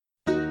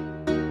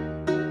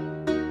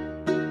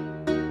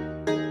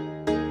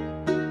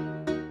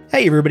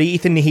Hey everybody,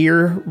 Ethan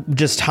here,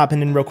 just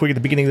hopping in real quick at the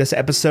beginning of this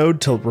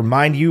episode to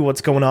remind you what's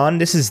going on.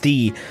 This is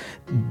the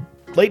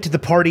Late to the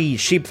Party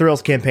Sheep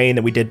Thrills campaign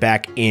that we did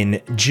back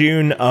in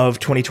June of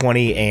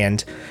 2020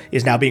 and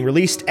is now being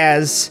released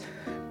as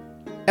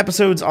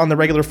episodes on the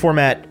regular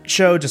format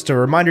show. Just a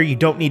reminder, you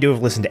don't need to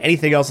have listened to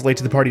anything else Late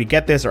to the Party to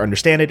get this or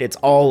understand it. It's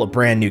all a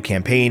brand new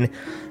campaign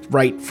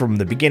right from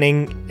the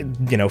beginning,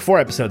 4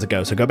 episodes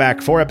ago. So go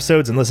back 4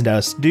 episodes and listen to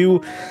us do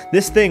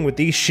this thing with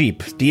these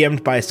sheep,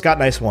 DM'd by Scott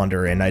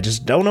Nicewander, and I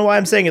just don't know why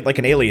I'm saying it like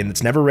an alien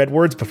that's never read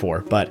words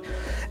before. But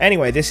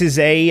anyway, this is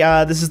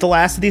the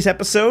last of these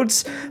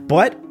episodes,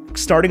 but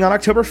starting on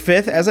October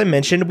 5th, as I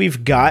mentioned,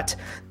 we've got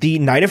the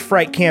Night of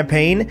Fright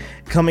campaign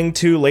coming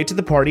to Late to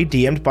the Party,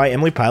 DM'd by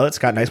Emily Pilot,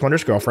 Scott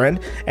Nicewander's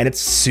girlfriend, and it's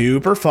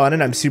super fun,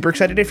 and I'm super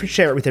excited to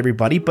share it with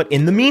everybody. But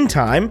in the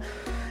meantime,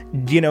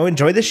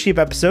 enjoy this sheep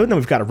episode, and then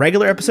we've got a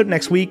regular episode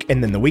next week,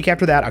 and then the week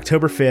after that,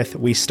 October 5th,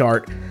 we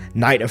start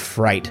Night of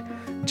Fright.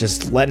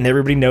 Just letting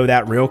everybody know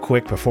that real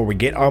quick before we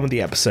get on with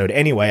the episode.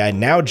 Anyway, I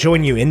now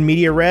join you in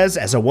media res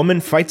as a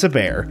woman fights a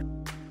bear.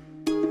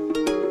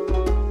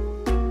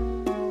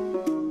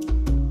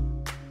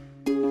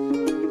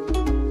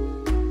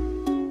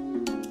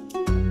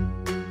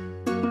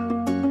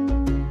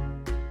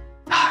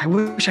 I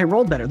wish I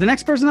rolled better. The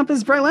next person up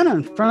is Brylena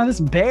in front of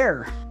this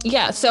bear.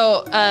 Yeah,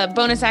 so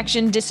bonus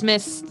action,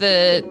 dismiss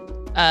the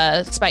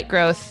spike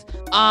growth.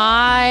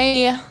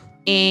 I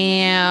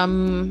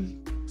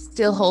am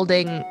still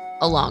holding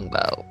a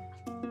longbow.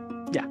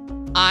 Yeah.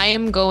 I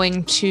am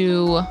going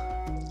to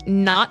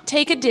not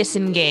take a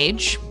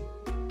disengage.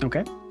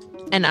 Okay.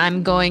 And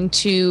I'm going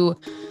to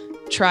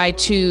try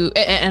to,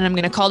 and I'm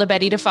going to call to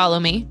Betty to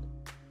follow me.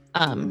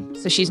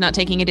 So she's not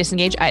taking a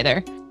disengage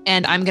either.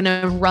 And I'm going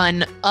to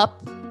run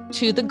up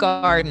to the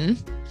garden,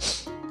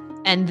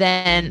 and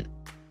then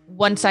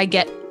once I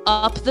get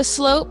up the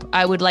slope,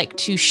 I would like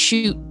to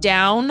shoot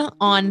down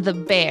on the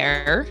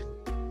bear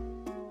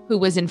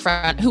who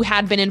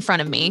had been in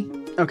front of me.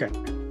 Okay.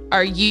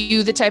 Are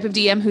you the type of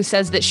DM who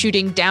says that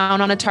shooting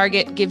down on a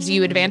target gives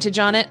you advantage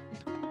on it?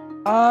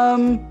 I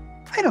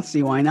don't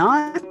see why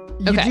not.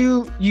 Okay.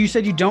 You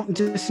said you don't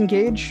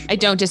disengage? I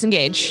don't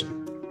disengage.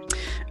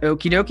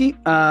 Okie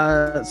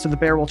dokie. So the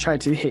bear will try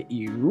to hit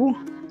you.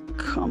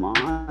 Come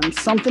on,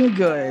 something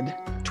good.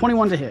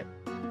 21 to hit.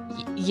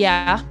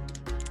 Yeah.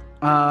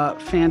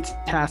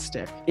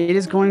 Fantastic. It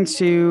is going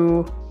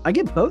to. I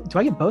get both. Do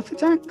I get both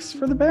attacks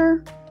for the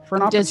bear? For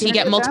an opportunity Does he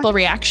get attack? multiple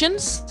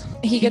reactions?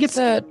 He gets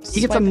a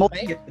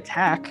multi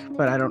attack,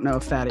 but I don't know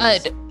if that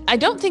is. I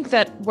don't think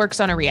that works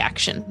on a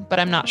reaction, but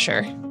I'm not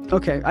sure.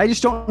 Okay, I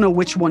just don't know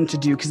which one to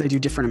do because they do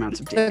different amounts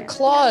of The damage.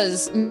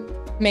 claws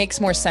makes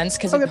more sense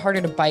because it's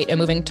harder to bite a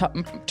moving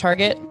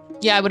target.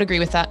 Yeah, I would agree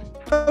with that.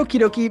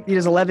 Okie dokie. He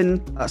does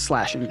 11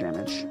 slashing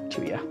damage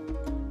to you.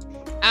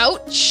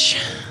 Ouch.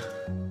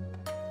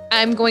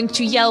 I'm going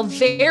to yell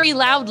very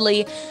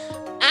loudly,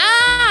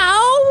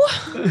 ow!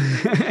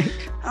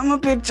 I'm a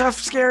big, tough,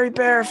 scary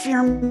bear.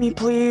 Fear me,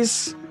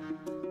 please.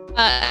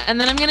 And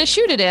then I'm going to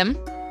shoot at him.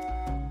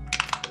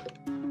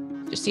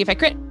 Just see if I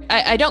crit.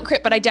 I don't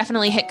crit, but I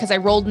definitely hit because I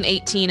rolled an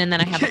 18 and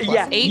then I have a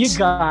plus 8. You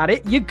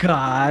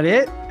got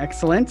it.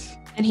 Excellent.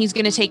 And he's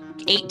going to take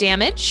 8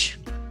 damage.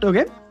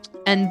 Okay.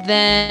 And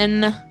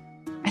then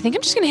I think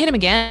I'm just going to hit him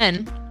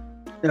again.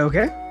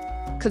 Okay.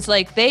 Because,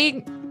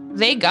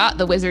 they got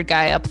the wizard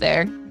guy up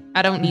there.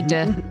 I don't need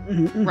to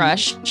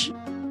rush.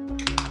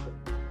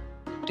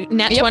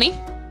 Nat 20.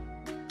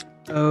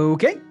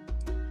 Okay.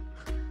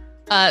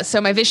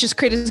 So my vicious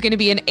crit is going to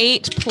be an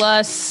 8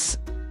 plus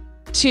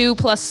 2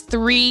 plus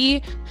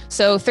 3.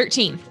 So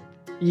 13.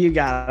 You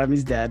got him.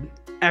 He's dead.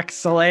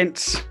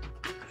 Excellent.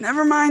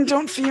 Never mind.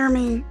 Don't fear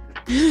me.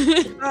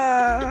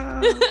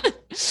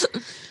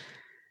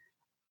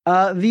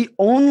 The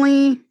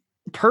only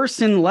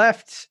person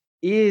left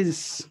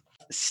is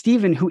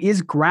Steven, who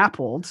is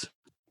grappled,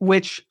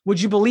 which,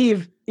 would you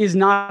believe, is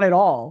not at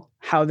all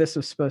how this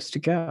was supposed to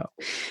go.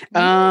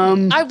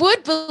 I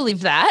would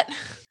believe that.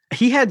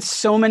 He had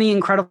so many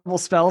incredible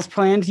spells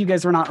planned. You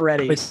guys were not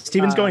ready. Wait,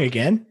 Steven's going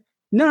again?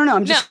 No.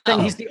 I'm just saying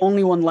he's the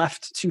only one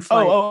left to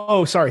fight.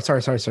 Oh, sorry.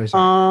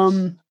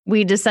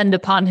 We descend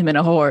upon him in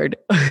a horde.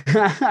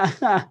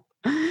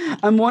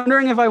 I'm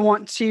wondering if I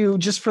want to,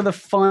 just for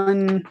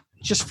funsies,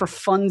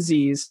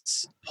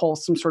 pull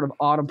some sort of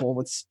audible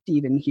with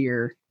Steven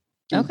here.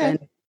 Okay.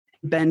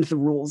 Bend the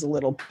rules a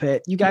little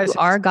bit. You guys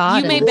are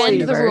God. You may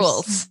bend the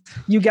rules.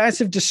 You guys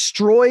have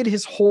destroyed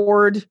his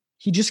horde.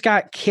 He just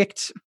got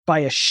kicked by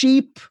a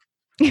sheep.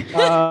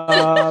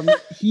 By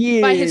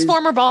his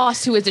former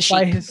boss, who is a sheep.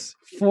 By his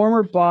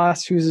former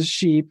boss, who's a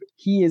sheep.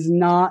 He is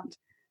not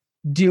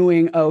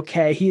doing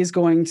okay. He is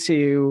going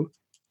to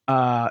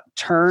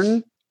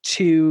turn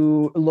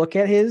to look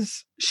at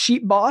his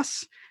sheep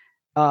boss,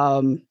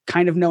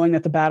 kind of knowing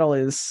that the battle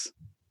is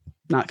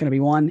not going to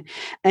be won.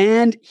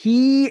 And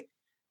he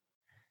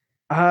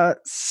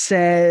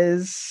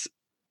says,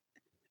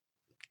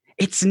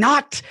 "It's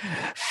not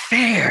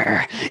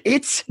fair.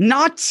 It's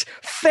not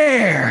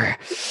fair.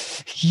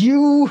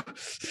 You..."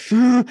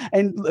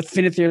 And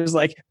Finithir's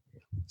like,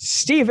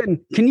 Stephen,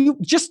 can you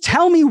just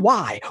tell me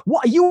why?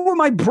 Why you were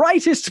my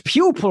brightest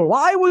pupil?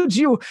 Why would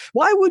you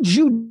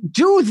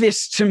do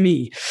this to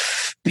me?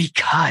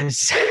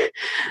 Because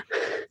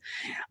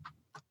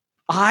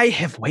I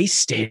have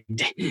wasted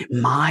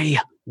my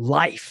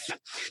life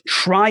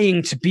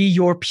trying to be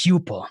your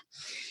pupil.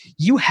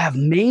 You have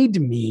made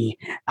me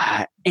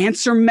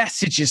answer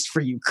messages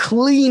for you,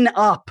 clean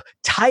up,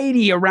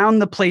 tidy around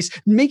the place,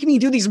 make me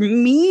do these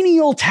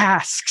menial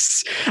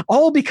tasks,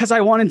 all because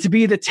I wanted to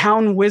be the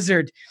town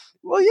wizard.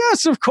 Well,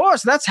 yes, of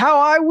course, that's how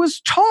I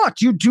was taught.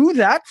 You do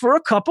that for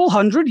a couple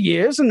 100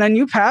 years, and then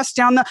you pass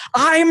down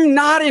I'm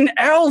not an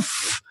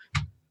elf.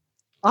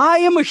 I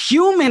am a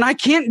human. I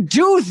can't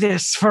do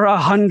this for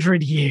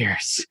 100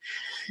 years.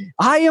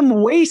 I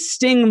am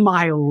wasting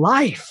my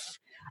life.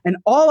 And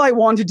all I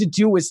wanted to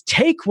do was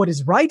take what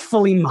is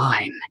rightfully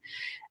mine.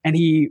 And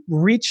he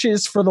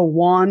reaches for the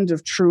wand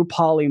of true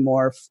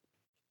polymorph.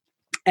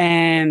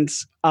 And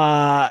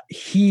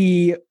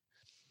he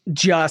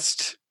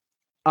just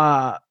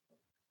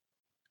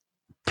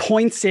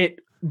points it,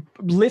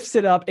 lifts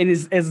it up, and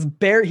is as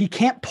bare. He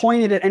can't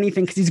point it at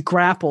anything because he's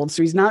grappled,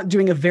 so he's not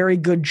doing a very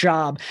good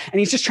job. And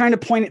he's just trying to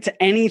point it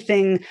to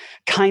anything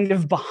kind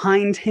of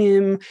behind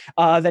him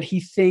that he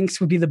thinks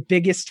would be the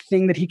biggest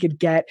thing that he could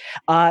get.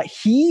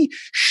 He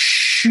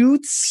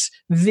shoots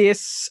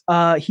this.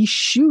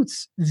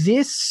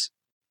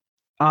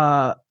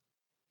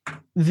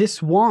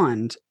 This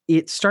wand.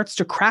 It starts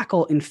to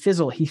crackle and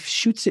fizzle. He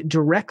shoots it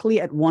directly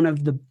at one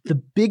of the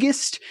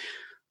biggest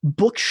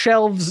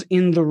bookshelves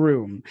in the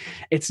room.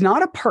 It's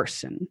not a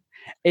person.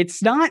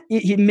 It's not.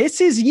 It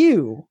misses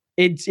you.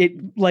 It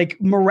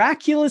like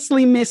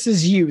miraculously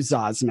misses you,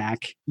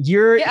 Zosmak.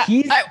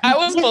 I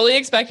was fully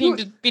expecting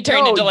to be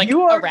turned into like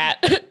a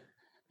rat.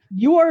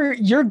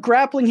 You're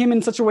grappling him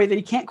in such a way that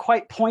he can't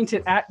quite point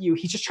it at you.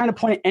 He's just trying to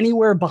point it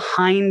anywhere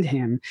behind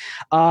him,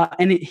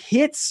 and it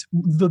hits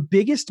the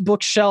biggest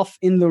bookshelf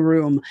in the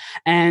room.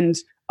 And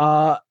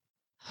all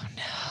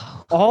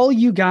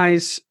you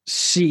guys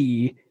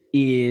see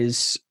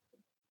is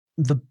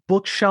the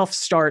bookshelf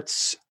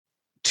starts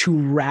to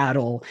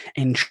rattle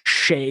and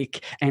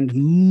shake and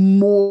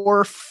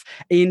morph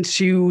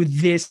into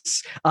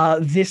this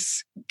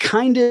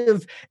kind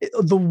of,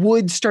 the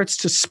wood starts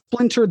to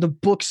splinter, the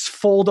books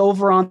fold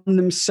over on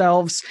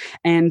themselves,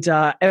 and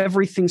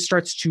everything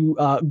starts to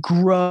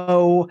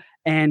grow,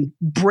 and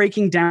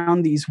breaking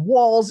down these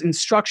walls and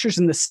structures,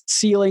 and the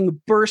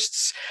ceiling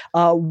bursts.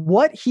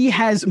 What he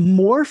has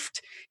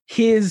morphed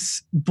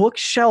his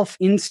bookshelf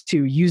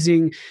into,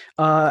 using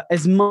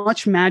as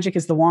much magic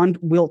as the wand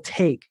will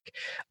take,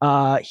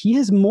 he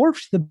has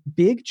morphed the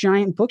big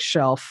giant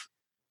bookshelf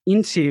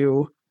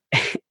into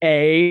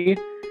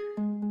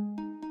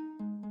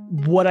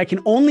what I can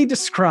only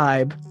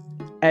describe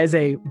as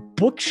a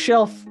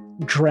bookshelf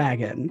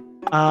dragon.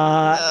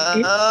 Kill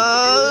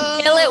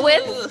it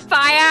with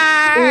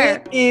fire.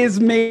 It is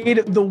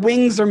made, the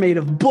wings are made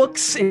of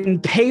books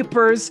and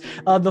papers.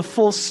 The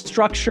full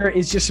structure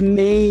is just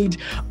made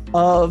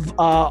of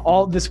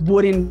all this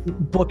wooden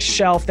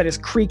bookshelf that is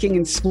creaking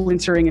and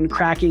splintering and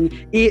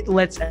cracking. It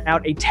lets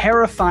out a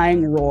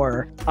terrifying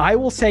roar. I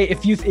will say,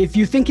 if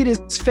you think it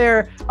is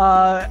fair,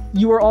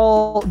 you are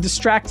all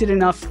distracted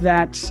enough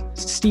that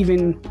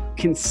Stephen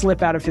can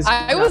slip out of his.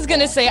 I was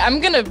gonna say, I'm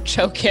gonna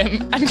choke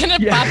him. I'm gonna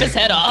pop his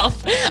head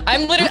off.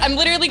 I'm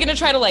literally gonna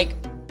try to like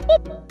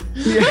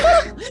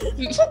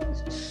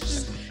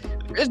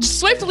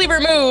swiftly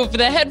remove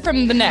the head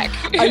from the neck.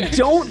 I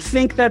don't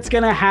think that's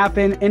gonna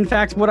happen. In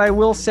fact, what I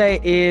will say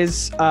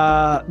is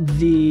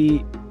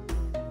the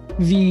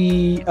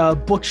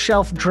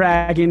bookshelf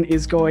dragon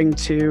is going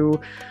to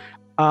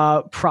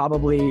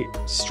probably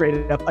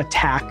straight up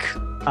attack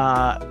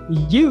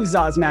you,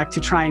 Zosmak, to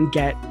try and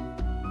get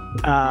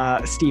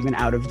Stephen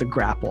out of the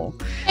grapple.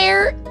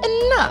 Fair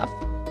enough.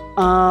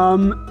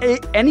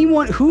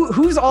 Anyone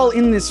who's all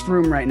in this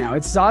room right now?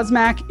 It's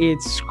Zosmak,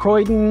 it's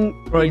Croydon.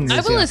 I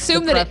will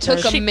assume that it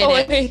took a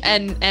minute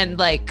and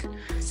like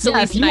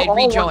Celeste and I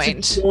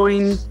rejoined.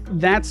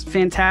 That's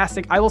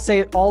fantastic. I will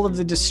say all of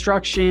the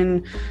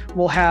destruction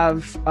will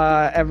have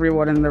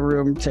everyone in the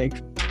room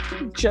take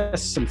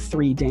just some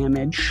 3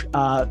 damage.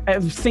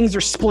 Things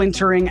are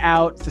splintering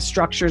out. The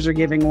structures are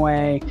giving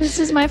way. This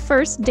is my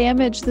first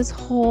damage this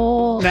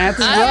whole. That's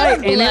right.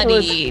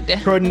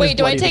 Bloodied. Wait,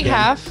 do I take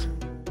half?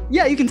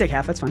 Yeah, you can take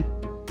half. That's fine.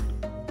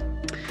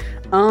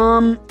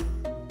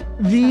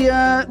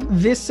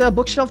 This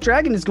bookshelf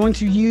dragon is going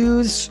to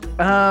use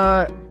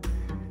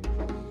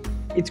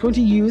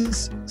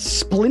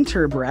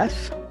Splinter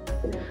Breath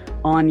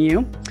on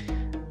you.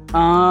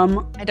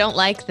 I don't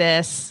like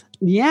this.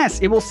 Yes,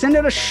 it will send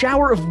out a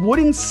shower of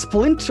wooden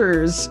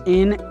splinters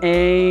in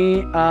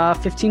a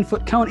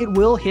 15-foot cone. It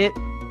will hit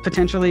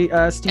potentially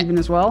Stephen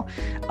as well.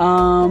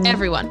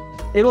 Everyone.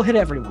 It will hit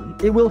everyone.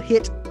 It will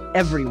hit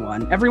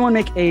everyone. Everyone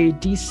make a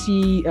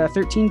DC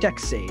 13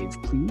 dex save,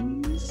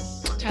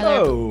 please.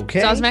 Tyler,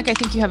 okay. Zosmak, I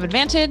think you have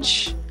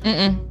advantage.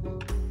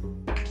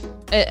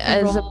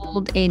 As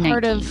rolled a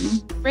part 19.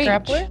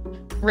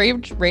 of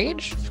rage.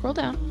 Rage? Scroll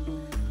down.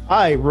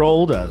 I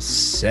rolled a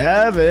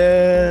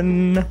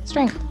 7.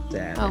 Strength.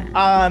 Oh.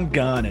 I'm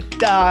gonna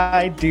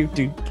die.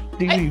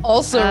 I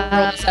also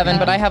rolled 7,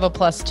 but I have a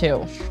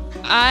 +2.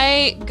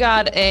 I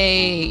got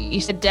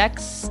you said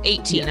Dex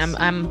 18. Yes.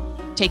 I'm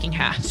taking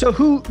half. So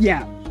who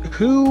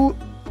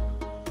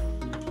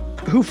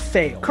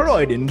failed?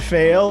 Croydon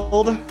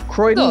failed.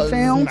 Croydon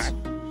failed.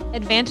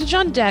 Advantage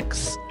on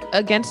Dex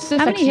against How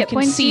effects many you hit can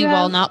points do see you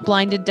while have? not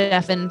blinded,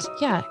 deafened.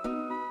 Yeah.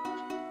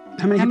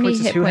 How many How many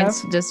hit hit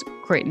points points does who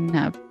does Creighton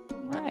have?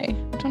 Why?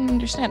 I don't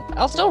understand.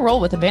 I'll still roll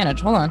with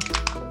advantage. Hold on.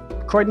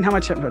 have? Croydon, how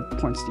much hit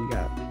points do you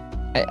got?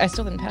 I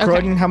still didn't have.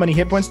 Croydon, how many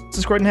hit points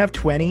does Croydon have?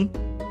 20.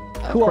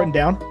 Who all, Croydon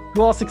down.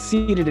 who all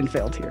succeeded and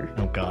failed here?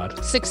 Oh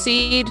God.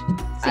 Succeed.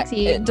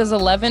 Succeed. Does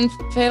 11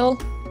 fail?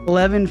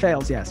 11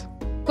 fails, yes.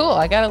 Cool.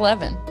 I got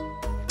 11.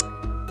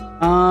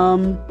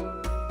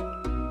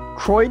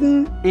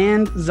 Croydon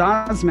and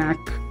Zazmak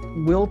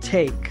will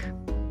take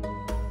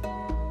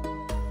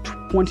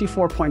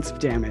 24 points of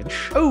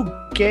damage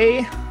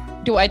Okay.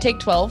 Do I take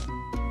 12?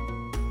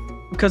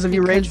 because of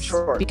your rage.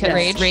 Sure. Because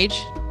Yes.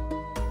 rage.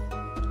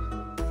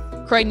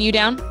 Croydon, you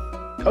down?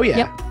 Oh yeah.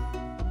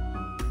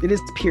 Yep. It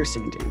is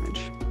piercing damage.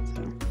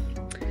 So,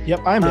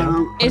 Yep, I'm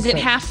down. Is it 100%.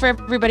 half for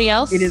everybody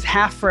else? it is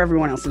half for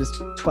everyone else. It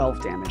is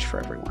 12 damage for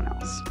everyone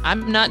else.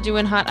 I'm not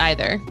doing hot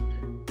either.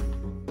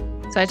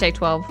 So I take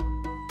 12.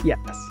 Yes.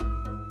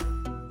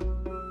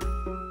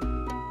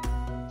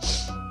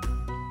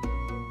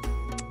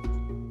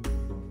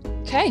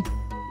 Okay.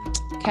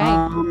 Okay.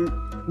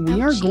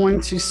 We are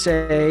going to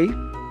say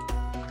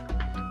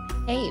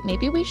Hey,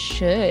 maybe we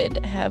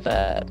should have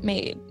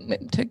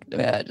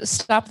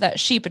stop that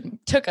sheep and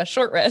took a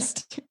short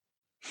rest.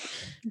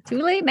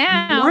 Too late you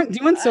now. weren't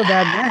doing so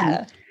bad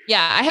then.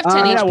 yeah, I have 10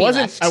 I mean, HP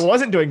left. I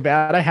wasn't doing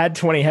bad. I had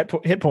 20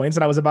 hit points,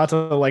 and I was about to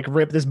like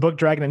rip this book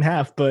dragon in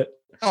half. But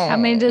How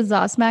many does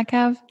Zosmack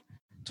have?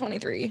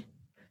 23.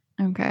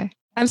 Okay.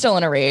 I'm still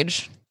in a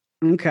rage.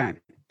 Okay.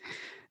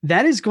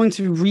 That is going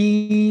to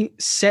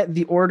reset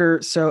the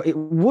order. So it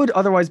would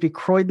otherwise be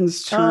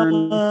Croydon's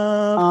turn.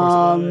 of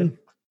course it would.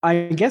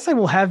 I guess I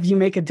will have you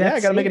make a death Yeah, I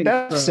gotta make a saving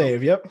death throw.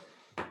 save. Yep.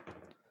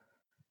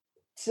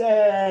 It's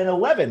an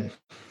 11.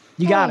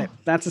 You got it.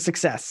 That's a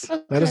success.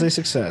 That is a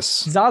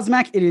success.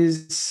 Zazmak, it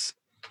is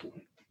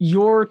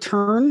your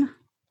turn.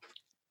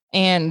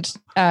 And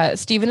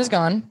Steven is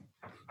gone.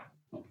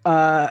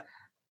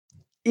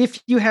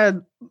 If you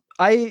had,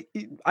 I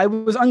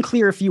was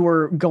unclear if you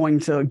were going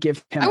to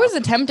give him. I was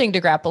up. attempting to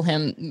grapple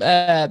him,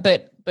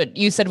 but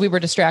you said we were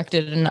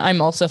distracted, and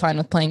I'm also fine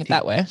with playing it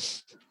that way.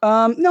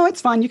 No,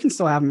 it's fine. You can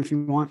still have him if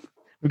you want.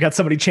 We got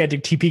somebody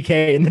chanting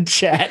TPK in the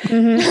chat.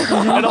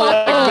 Mm-hmm. I don't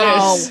like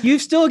this.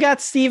 You've still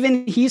got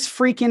Steven. He's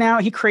freaking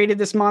out. He created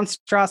this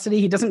monstrosity.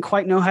 He doesn't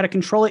quite know how to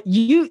control it.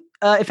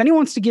 If anyone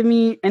wants to give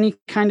me any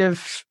kind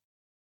of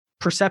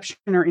perception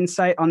or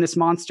insight on this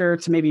monster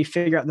to maybe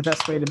figure out the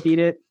best way to beat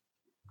it.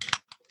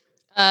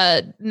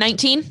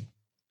 19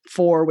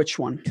 For which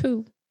one?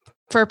 2.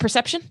 for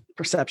perception.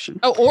 Perception.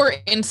 Oh, or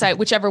insight,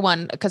 whichever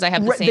one, because I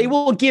have the same. They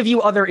will give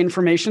you other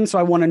information, so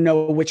I want to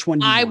know which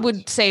one you I want.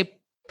 would say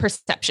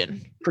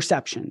perception.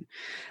 Perception.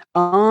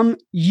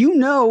 You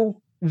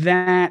know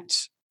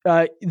that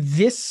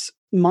this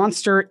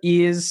monster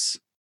is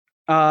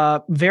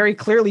very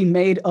clearly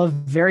made of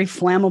very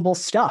flammable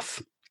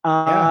stuff.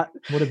 Yeah,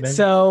 would have been.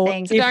 So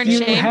Thanks, darn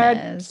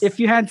shame. if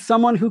you had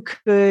someone who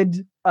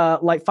could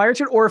light fire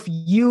to it, or if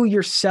you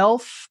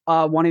yourself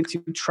wanted to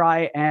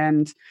try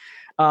and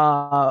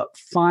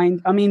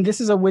find, I mean, this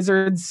is a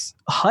wizard's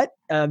hut.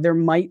 There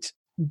might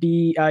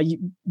be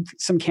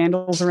some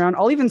candles around.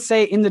 I'll even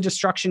say in the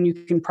destruction, you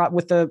can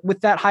with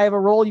that high of a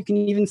roll, you can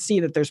even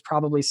see that there's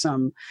probably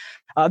some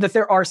that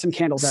there are some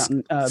candles out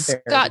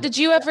there. Scott, did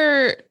you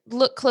ever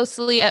look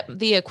closely at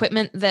the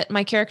equipment that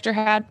my character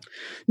had?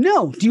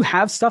 No. Do you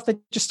have stuff that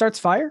just starts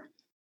fire?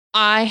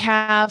 I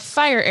have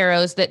fire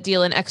arrows that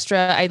deal an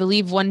extra, I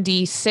believe,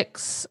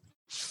 1d6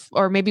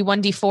 or maybe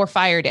 1d4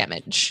 fire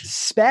damage.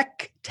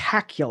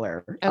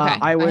 Spectacular. Okay.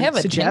 I would I have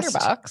a suggest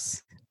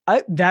tinderbox.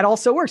 that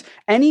also works.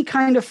 Any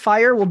kind of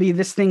fire will be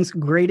this thing's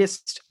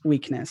greatest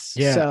weakness.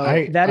 Yeah,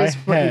 so that is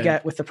what you had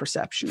get with the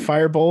perception.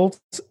 Firebolt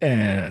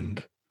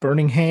and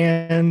Burning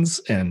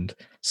Hands and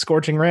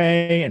Scorching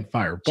Ray and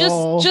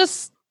Fireball.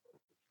 Just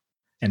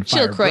and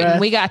chill, Fire Croydon. Breath.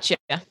 We got you.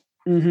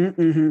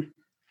 Mm-hmm,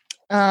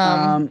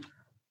 mm-hmm.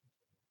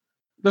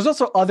 There's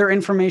also other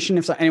information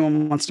if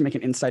anyone wants to make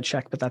an inside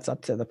check, but that's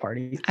up to the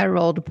party. I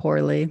rolled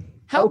poorly.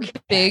 How okay.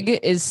 big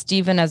is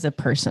Steven as a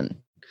person?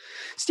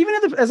 Steven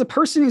as a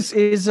person is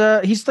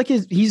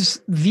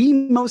he's the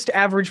most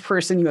average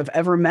person you have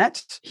ever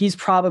met. He's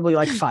probably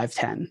like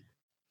 5'10".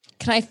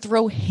 Can I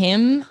throw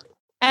him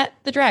at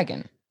the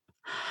dragon?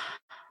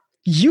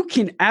 You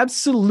can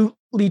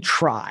absolutely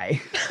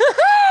try.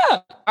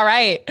 All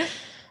right.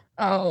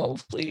 Oh,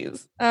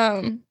 please.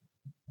 Come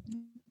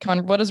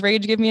on, what does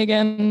rage give me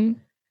again?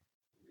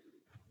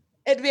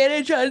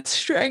 Advantage on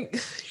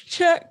strength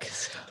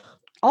checks.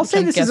 I'll say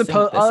I'm this is a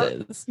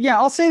guessing this is. Yeah,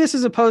 I'll say this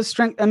is opposed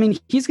strength. I mean,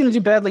 he's going to do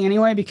badly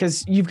anyway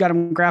because you've got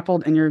him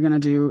grappled and you're going to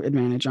do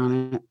advantage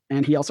on it.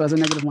 And he also has a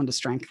 -1 to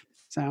strength.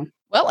 So,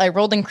 Well, I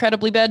rolled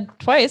incredibly bad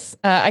twice.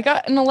 I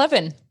got an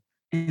 11.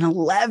 an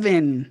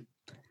 11.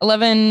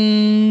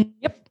 11.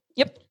 Yep.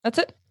 That's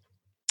it.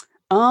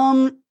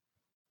 I'm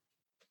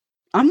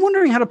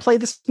wondering how to play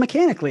this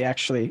mechanically,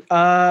 actually.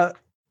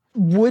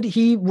 Would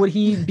he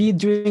be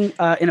doing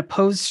an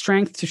opposed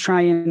strength to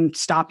try and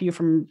stop you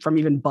from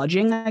even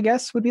budging, I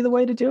guess would be the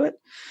way to do it.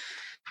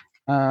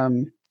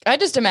 I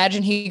just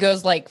imagine he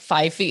goes like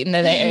 5 feet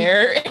into the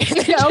air and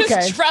then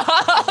just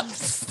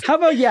drops. How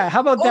about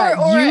that?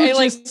 Or I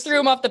just threw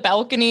him off the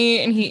balcony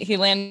and he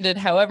landed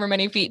however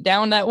many feet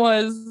down that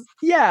was.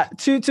 Yeah,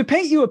 to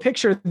paint you a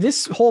picture,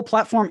 this whole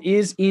platform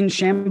is in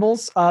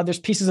shambles. There's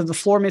pieces of the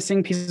floor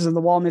missing, pieces of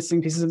the wall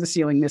missing, pieces of the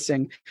ceiling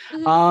missing.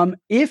 Mm-hmm.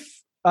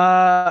 If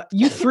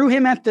you threw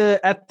him at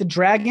the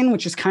dragon,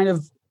 which is kind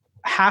of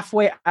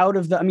halfway out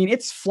of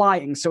it's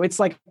flying, so it's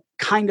like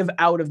kind of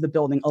out of the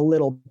building a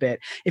little bit.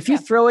 If you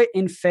throw it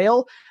and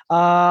fail,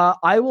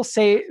 I will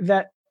say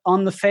that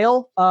on the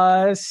fail,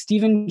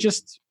 Steven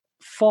just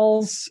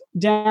falls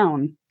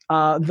down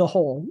the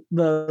hole.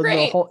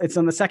 The hole. It's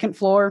on the second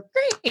floor.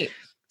 Great.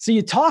 So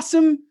you toss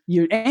him,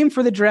 you aim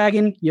for the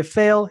dragon, you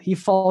fail, he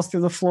falls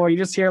through the floor. You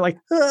just hear like,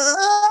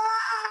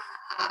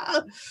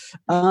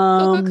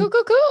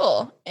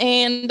 Cool.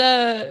 And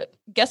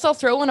guess I'll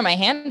throw one of my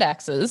hand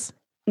axes.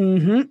 He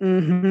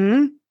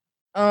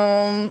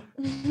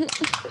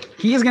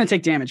is going to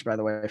take damage, by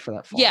the way, for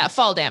that fall. Yeah,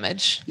 fall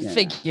damage. Yeah.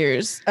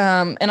 Figures.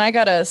 And I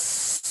got a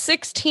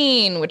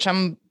 16, which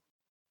I'm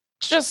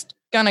just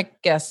gonna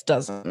guess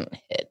doesn't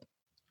hit.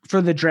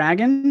 For the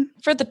dragon?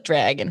 For the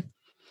dragon.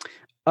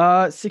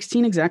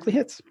 16 exactly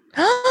hits.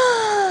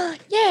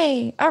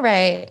 Yay. All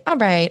right.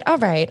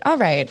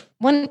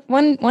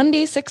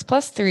 1d6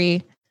 plus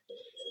 3.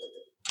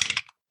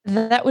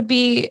 That would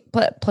be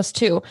plus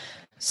 2.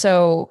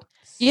 So,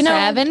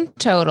 7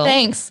 total.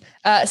 Thanks.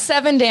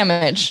 7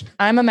 damage.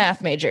 I'm a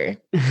math major.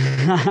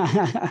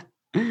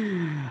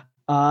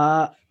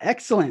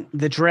 Excellent.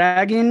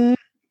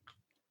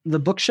 The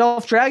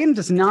bookshelf dragon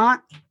does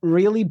not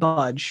really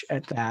budge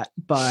at that,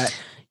 but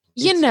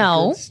You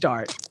know,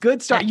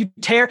 good start. You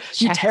tear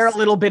a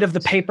little bit of the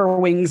paper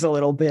wings a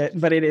little bit,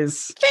 but it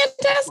is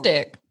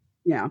fantastic.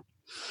 Yeah.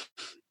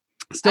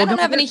 I don't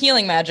have any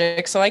healing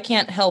magic, so I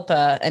can't help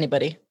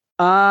anybody.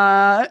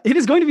 It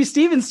is going to be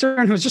Steven's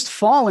turn, who has just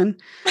fallen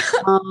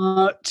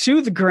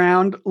to the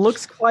ground.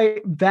 Looks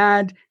quite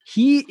bad.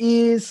 He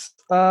is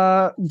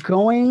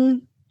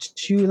going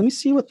to let me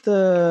see what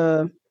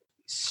the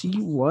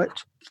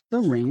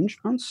range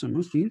on some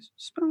of these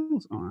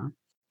spells are.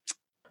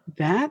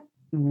 That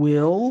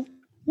will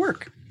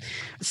work.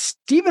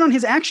 Steven on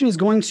his action is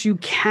going to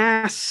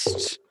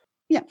cast.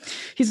 Yeah,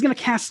 he's going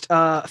to cast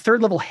a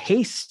 3rd level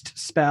haste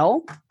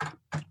spell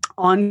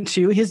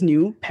onto his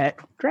new pet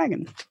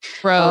dragon.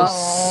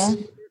 Gross.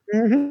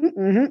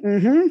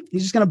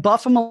 He's just going to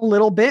buff him a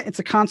little bit. It's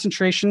a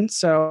concentration,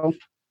 so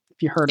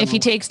if you hurt him, If he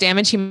takes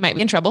damage, he might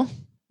be in trouble.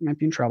 He's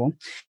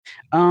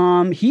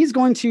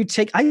going to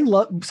take. I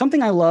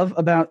love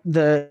about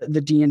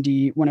the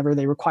D&D. Whenever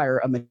they require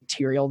a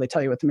material, they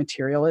tell you what the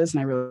material is,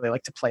 and I really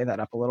like to play that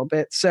up a little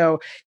bit. So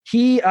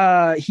he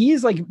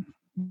is like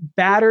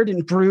battered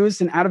and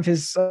bruised, and out of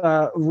his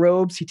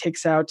robes, he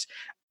takes out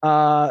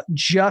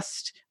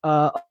just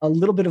a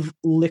little bit of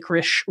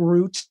licorice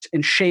root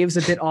and shaves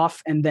a bit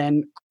off, and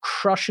then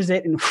crushes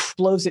it and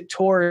blows it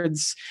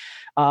towards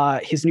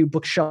his new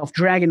bookshelf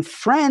dragon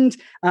friend,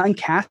 and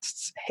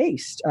casts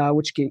haste,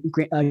 which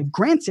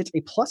grants it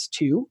a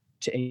 +2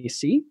 to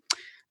AC,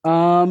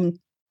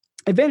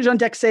 advantage on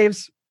dex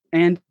saves,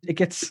 and it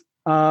gets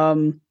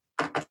you're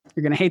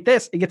gonna hate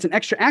this. It gets an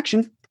extra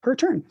action per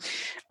turn.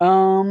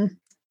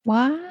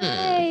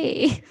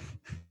 Why?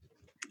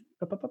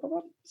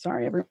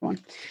 Sorry, everyone.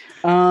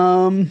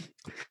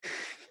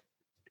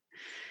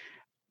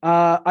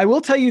 I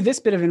will tell you this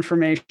bit of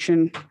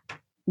information,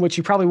 which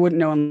you probably wouldn't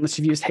know unless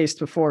you've used haste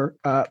before.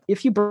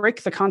 If you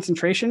break the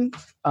concentration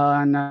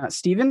on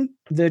Steven,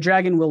 the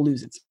dragon will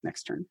lose its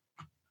next turn.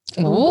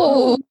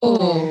 Ooh.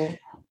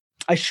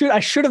 I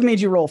should have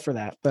made you roll for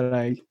that, but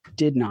I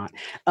did not.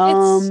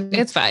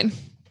 It's fine.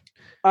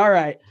 All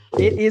right.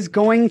 It is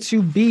going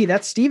to be,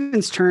 that's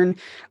Steven's turn.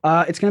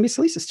 It's going to be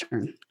Selisa's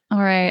turn.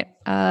 All right.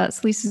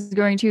 Celise is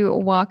going to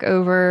walk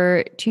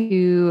over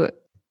to,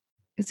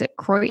 is it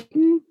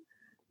Croydon?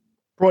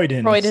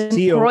 Croydon. Croydon.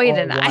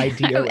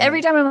 C-O-R-Y-D-O-N.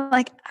 Every time I'm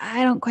like,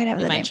 I don't quite have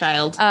the My name.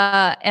 child.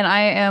 And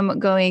I am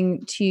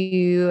going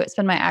to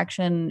spend my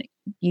action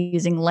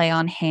using lay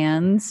on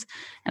hands.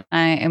 And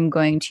I am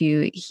going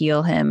to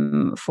heal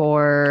him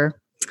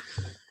for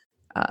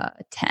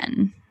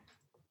 10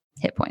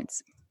 hit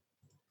points.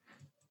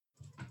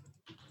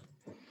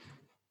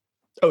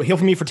 Oh, heal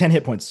for me for 10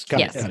 hit points. Got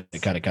Yes.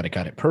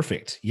 it.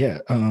 Perfect. Yeah.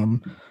 I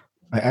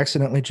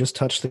accidentally just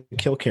touched the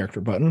kill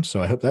character button,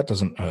 so I hope that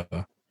doesn't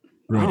ruin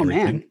Oh,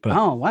 everything. man.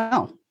 Oh,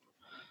 wow.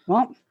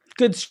 Well,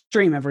 Good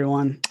stream,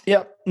 everyone.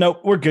 Yep.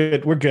 Nope. We're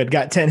good. We're good.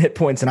 Got 10 hit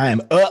points and I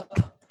am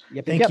up.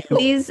 Yep. Thank yep. you.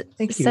 Please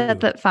Thank you. set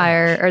that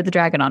fire or the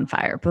dragon on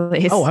fire,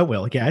 please. Oh, I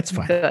will. Yeah, it's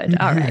fine. Good.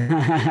 All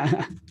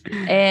right.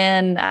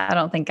 And I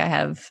don't think I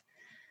have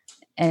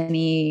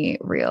any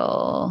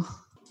real.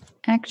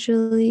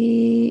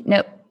 Actually,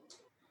 nope.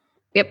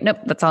 Yep. Nope.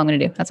 That's all I'm going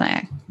to do. That's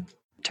my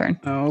turn.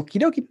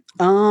 Okie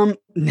dokie.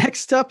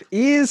 Next up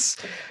is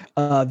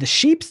the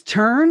sheep's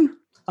turn.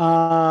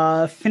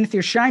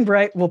 Finithir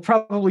Shinebright will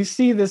probably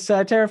see this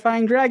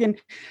terrifying dragon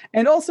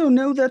and also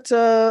know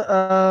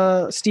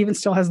that Steven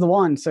still has the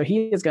wand, so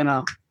he is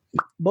gonna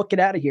book it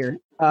out of here.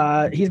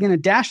 He's gonna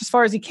dash as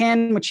far as he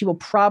can, which he will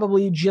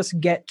probably just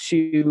get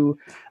to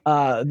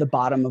the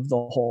bottom of the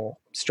whole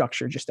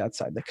structure just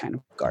outside the kind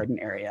of garden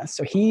area.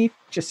 So he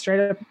just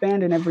straight up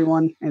abandoned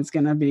everyone and is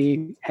gonna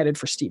be headed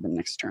for Steven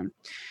next turn.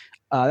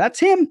 That's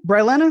him.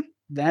 Brylena,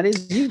 that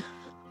is you.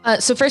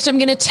 So first I'm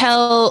going to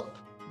tell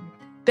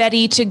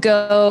Betty to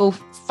go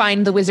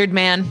find the wizard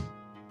man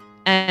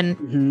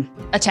and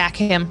attack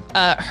him.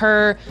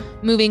 Her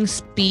moving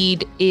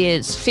speed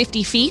is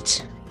 50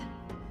 feet.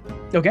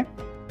 Okay.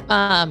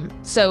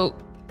 So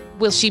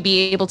will she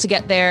be able to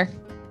get there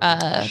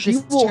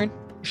this turn?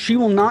 She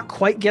will not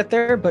quite get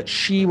there, but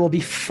she will be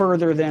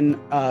further than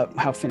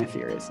how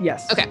Finithir is.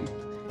 Yes. Okay.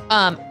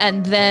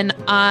 And then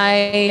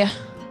I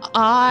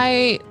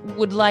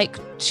would like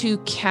to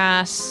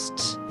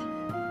cast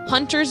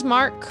Hunter's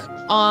Mark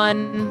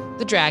on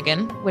the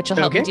dragon, which will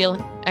help me deal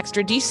an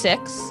extra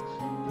d6.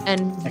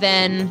 And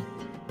then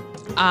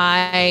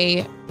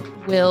I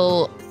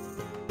will,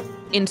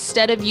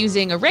 instead of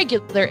using a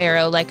regular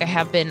arrow like I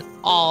have been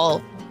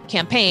all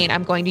campaign,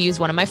 I'm going to use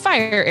one of my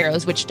fire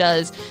arrows, which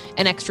does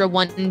an extra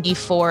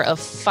 1d4 of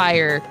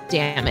fire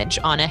damage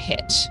on a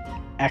hit.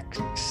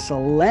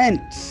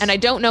 Excellent. And I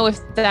don't know if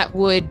that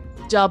would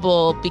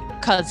double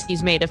because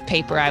he's made of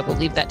paper. I will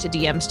leave that to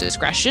DM's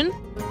discretion.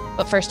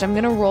 But first I'm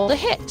going to roll a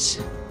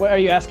hit. What are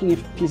you asking,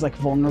 if he's like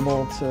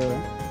vulnerable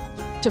to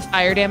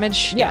fire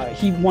damage? Yeah,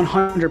 he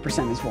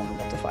 100% is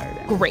vulnerable to fire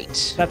damage.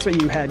 Great. That's what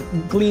you had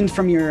gleaned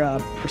from your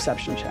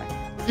perception check.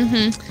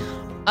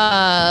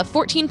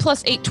 14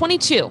 plus 8,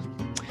 22.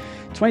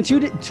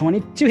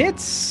 22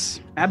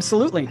 hits.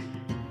 Absolutely.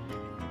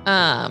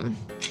 So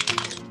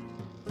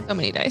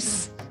many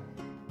dice.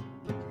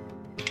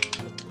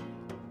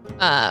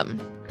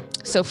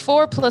 So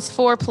 4 plus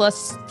 4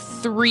 plus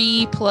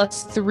 3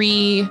 plus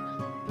 3,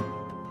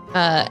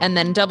 and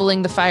then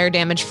doubling the fire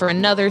damage for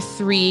another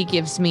 3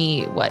 gives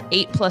me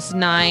 8 plus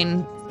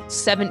 9,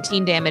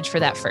 17 damage for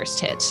that first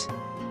hit.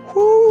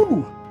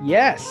 Whoo!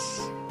 Yes.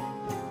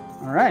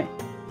 All right.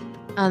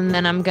 And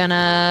then I'm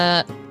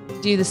gonna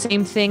do the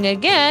same thing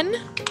again.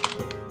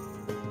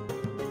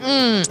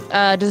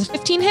 Does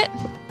 15 hit?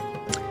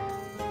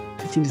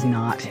 15 does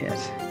not hit.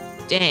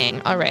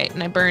 Dang. All right.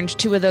 And I burned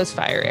 2 of those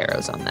fire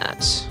arrows on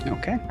that.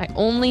 Okay. I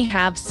only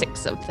have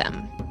 6 of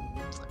them.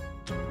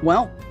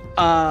 Well,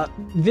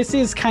 this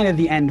is kind of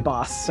the end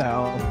boss,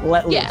 so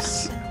let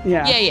loose.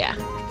 Yeah.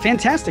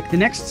 Fantastic. The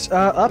next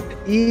up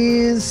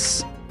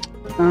is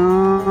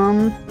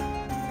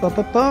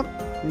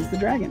is the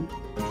dragon.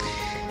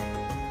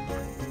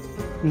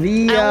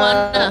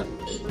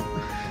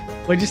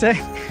 What'd you say?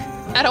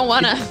 I don't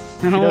wanna.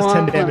 He does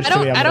 10 damage to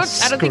me. I don't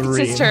think it's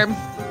his turn.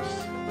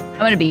 I'm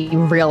going to be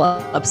real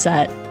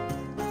upset.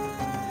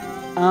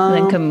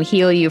 Then come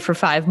heal you for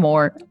 5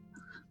 more.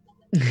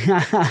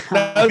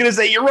 I was gonna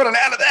say you're running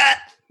out of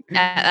that.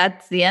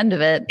 That's the end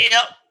of it.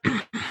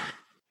 Yep.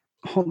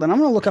 Hold on, I'm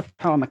gonna look up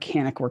how a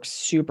mechanic works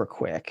super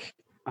quick.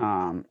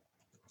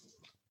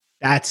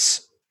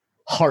 That's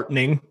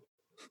heartening.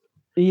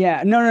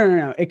 Yeah,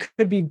 no. It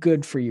could be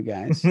good for you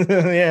guys. Yeah.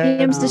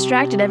 DM's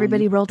distracted.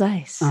 Everybody roll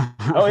dice.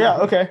 Oh yeah.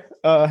 Okay.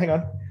 Hang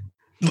on.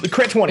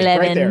 Crit 20 right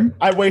 11. there.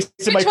 I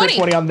wasted my crit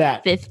 20 on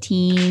that.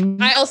 15.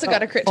 I also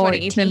got a crit 20,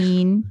 Ethan.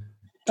 14.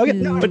 Okay,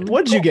 no, But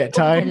what'd you get,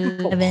 Ty?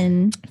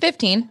 11.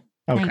 15.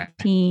 Okay.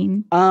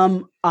 19.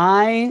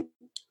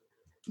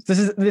 This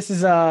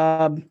is you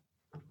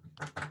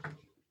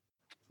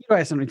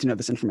guys don't need to know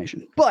this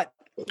information, but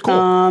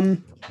Cool.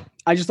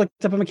 I just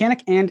looked up a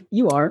mechanic and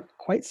you are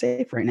quite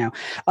safe right now.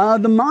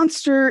 The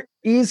monster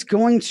is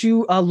going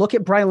to look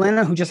at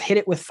Brylena, who just hit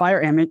it with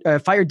fire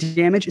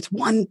damage. Its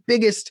one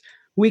biggest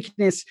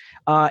weakness.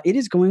 It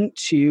is going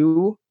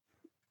to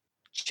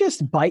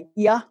just bite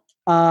ya.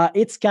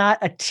 It's got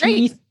a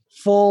teeth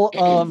full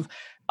of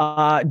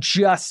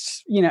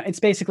it's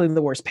basically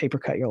the worst paper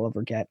cut you'll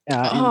ever get.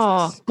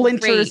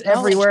 Splinters great.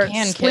 everywhere,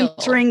 Can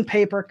splintering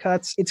paper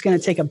cuts. It's going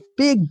to take a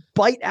big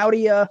bite out of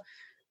you.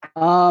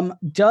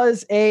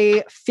 Does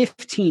a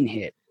 15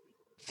 hit?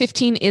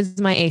 15 is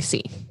my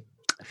AC.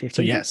 15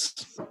 So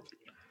yes.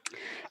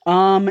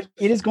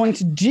 it is going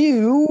to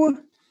do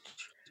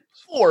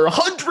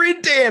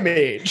 400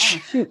 damage. Oh,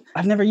 shoot,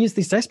 I've never used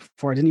these dice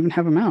before. I didn't even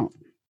have them out.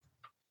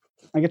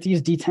 I get to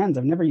use D10s.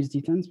 I've never used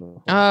D10s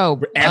before.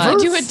 Oh, Ever?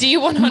 Do a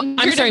D100.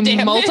 I'm sorry,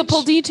 damage.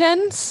 multiple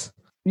D10s?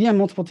 Yeah,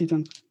 multiple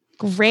D10s.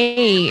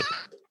 Great.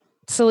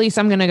 Celise,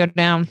 I'm going to go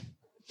down.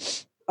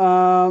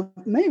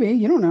 Maybe.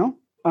 You don't know.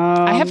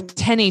 I have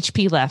 10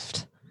 HP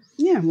left.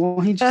 Yeah, well,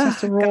 he just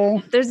has to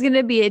roll. There's going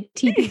to be a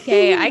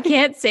TPK. I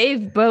can't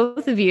save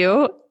both of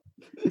you.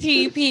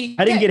 TP.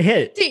 I didn't get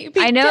hit. TP.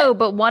 I know,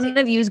 but one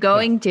of you is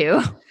going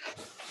to.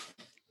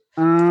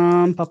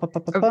 Or,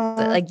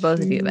 like both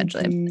of you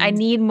eventually. I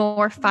need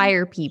more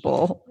fire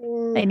people.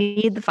 I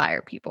need the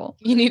fire people.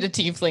 You need a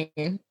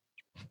tiefling.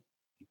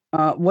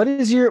 What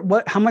is your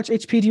How much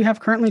HP do you have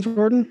currently,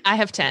 Jordan? I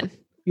have 10.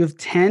 You have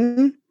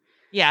 10.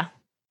 Yeah.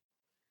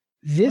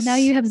 This Now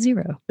you have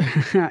 0.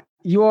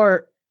 you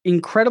are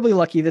incredibly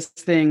lucky. This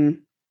thing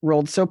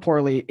rolled so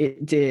poorly.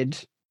 It did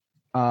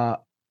 8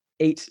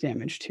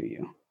 damage to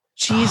you.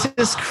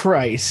 Jesus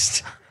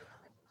Christ.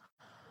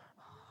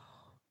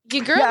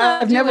 Your girl Yeah,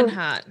 not I've doing never-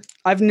 hot.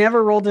 I've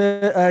never rolled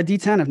a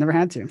D10. I've never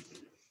had to.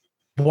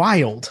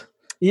 Wild.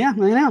 Yeah,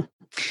 I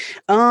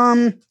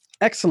know.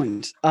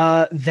 Excellent.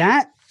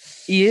 That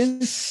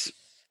is.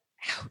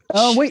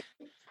 Oh wait.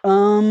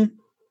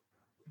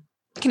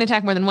 It can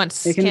attack more than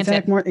once. It can can't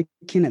attack it? more. It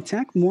can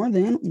attack more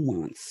than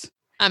once.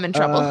 I'm in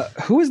trouble.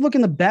 Who is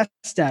looking the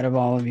best out of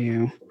all of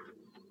you?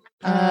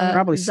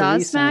 Probably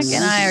Zosmack Celise.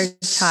 and I are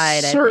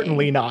tied.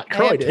 Certainly I think. not. I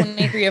have Croydon.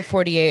 23 of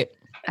 48.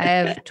 I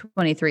have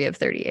 23 of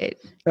 38.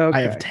 Okay.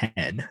 I have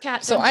 10.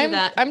 Cat, So don't do I'm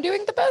that. I'm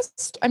doing the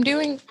best. I'm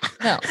doing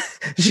no.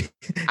 I She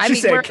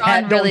mean, said, we're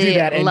 "Cat, on don't do really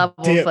that," and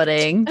level dipped.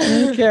 footing.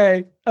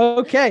 Okay.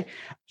 Okay.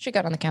 She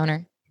got on the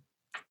counter.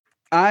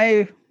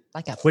 I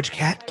Like a Which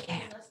cat?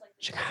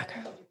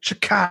 Chicago.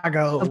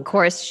 Chicago. Of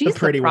course, she's the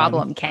pretty one.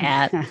 problem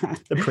cat.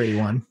 The pretty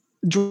one.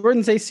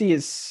 Jordan's AC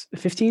is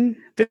 15.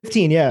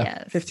 15, yeah.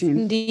 Yes. 15.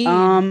 Indeed.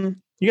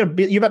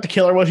 You about to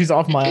kill her while she's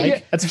off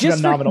mic? That's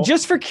phenomenal.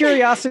 Just for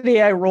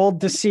curiosity, I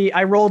rolled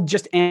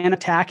just an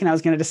attack, and I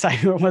was going to decide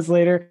who it was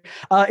later.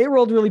 It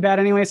rolled really bad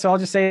anyway, so I'll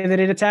just say that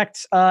it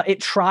attacked.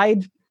 It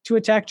tried to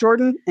attack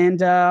Jordan and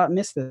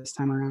missed this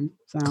time around.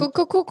 So Cool.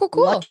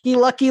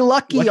 lucky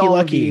Lucky, all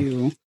lucky. of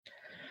you.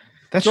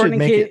 that Jordan, should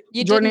make it.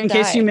 You Jordan, in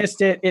didn't case you die.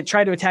 missed it, it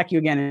tried to attack you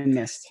again and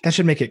missed. That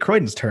should make it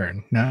Croydon's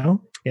turn.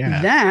 No?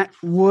 Yeah. That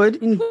would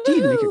indeed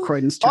make it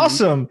Croydon's turn.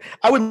 Awesome.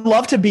 I would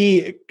love to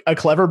be a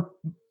clever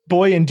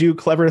boy and do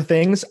clever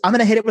things. I'm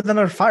gonna hit it with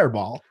another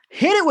fireball.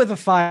 Hit it with a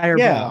fireball.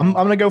 Yeah, I'm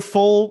gonna go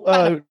full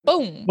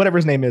Boom. whatever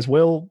his name is,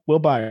 Will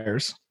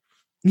Byers.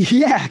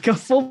 Yeah, go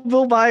full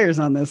Bill Byers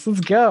on this.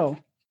 Let's go.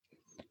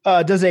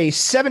 Does a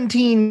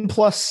 17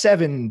 plus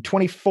 7,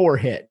 24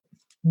 hit?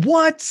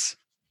 What?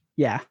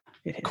 Yeah,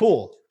 it hits.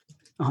 Cool.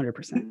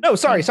 100%. No,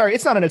 sorry.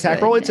 It's not an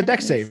attack roll. It's a deck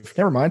Goodness. save.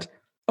 Never mind.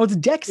 Oh, it's a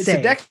deck It's save.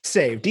 a deck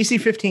save. DC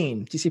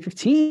 15. DC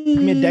 15.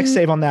 Give me a deck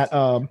save on that.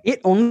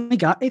 It only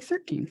got a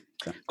 13.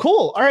 So-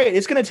 Cool. All right.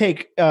 It's gonna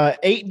take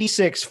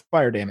 8d6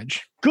 fire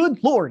damage.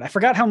 Good Lord. I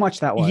forgot how much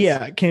that was.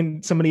 Yeah.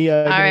 Can somebody?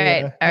 All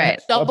right. All right.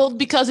 Doubled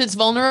because it's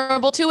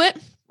vulnerable to it,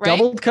 right?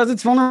 Doubled because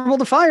it's vulnerable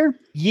to fire.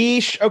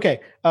 Yeesh. Okay.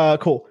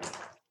 Cool.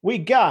 We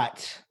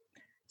got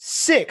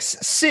 6,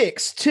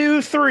 6,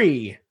 2,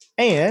 3,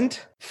 and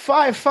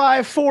 5,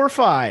 5, 4,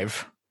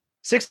 5.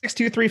 6, 6,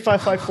 2, 3,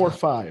 5, 5, 4,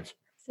 5.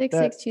 6,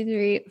 6, 2,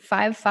 3,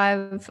 5,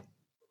 5,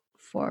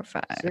 4,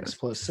 5. 6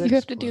 plus 6. You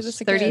have to do plus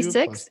this again.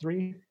 36? Plus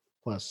 3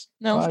 plus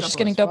No, 5 just plus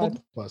getting 5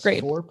 doubled. plus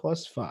Great. 4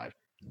 plus 5.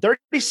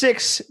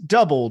 36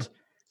 doubled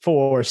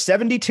for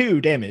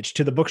 72 damage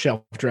to the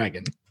bookshelf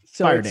dragon.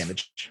 So Fire it's-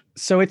 damage.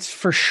 So it's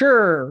for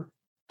sure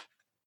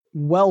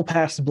well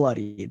past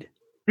bloodied.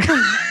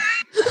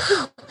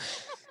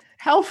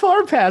 How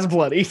far past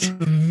bloody?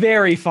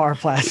 Very far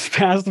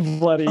past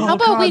bloodied. Oh, How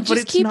about we God, but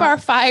just it's keep not our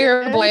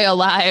fire dead. boy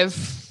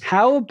alive?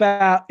 How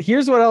about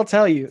here's what I'll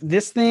tell you.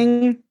 This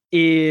thing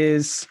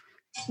is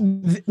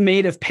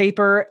made of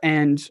paper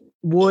and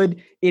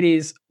wood. It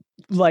is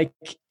like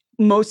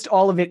most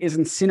all of it is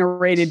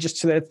incinerated just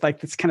so that it's like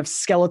this kind of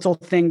skeletal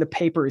thing. The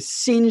paper is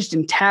singed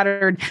and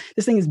tattered.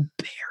 This thing is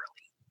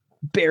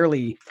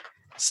barely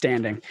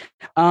standing.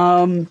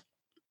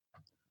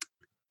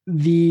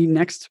 The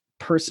next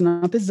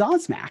person up is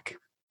Zosmack.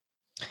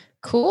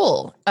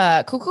 Cool.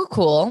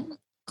 Cool.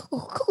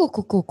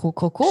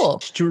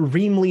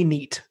 Extremely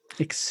neat.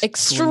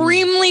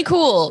 Extremely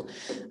cool.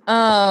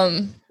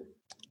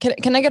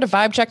 Can I get a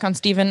vibe check on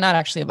Steven? Not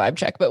actually a vibe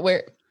check, but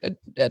where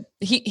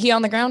he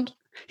on the ground?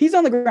 He's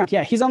on the ground.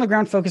 Yeah, he's on the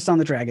ground focused on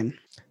the dragon.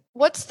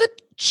 What's the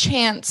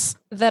chance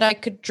that I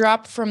could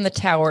drop from the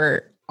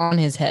tower on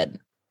his head?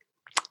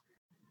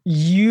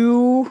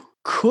 You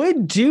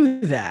could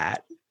do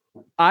that.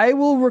 I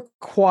will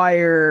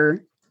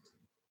require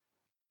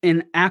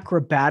an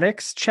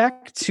acrobatics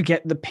check to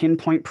get the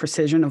pinpoint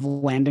precision of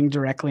landing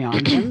directly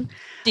on him.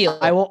 Deal.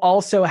 I will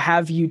also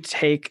have you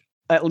take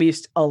at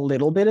least a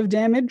little bit of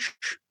damage.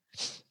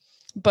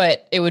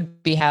 But it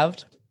would be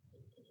halved.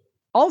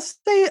 I'll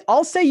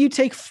say you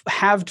take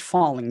halved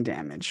falling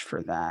damage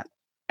for that.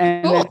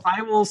 And then Cool.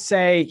 I will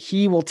say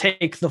he will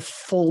take the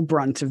full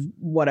brunt of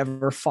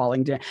whatever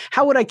falling damage.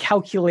 How would I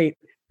calculate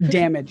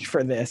damage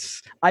for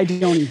this? I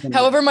don't even know.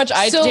 However much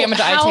damage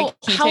I take,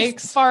 he how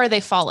takes. far are they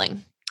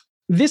falling?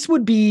 This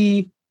would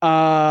be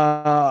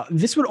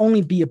this would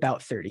only be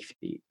about 30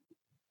 feet.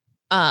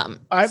 I'm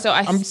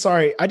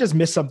sorry. I just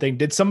missed something.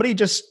 Did somebody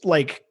just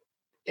like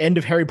end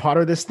of Harry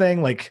Potter this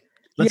thing? Like,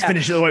 let's Yeah.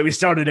 finish it the way we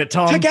started it,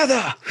 Tom.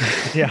 Together.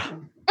 Yeah.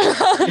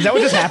 Is that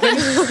what just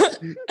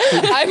happened?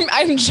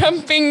 I'm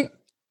jumping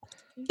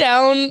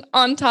down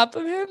on top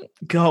of him.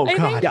 Go, I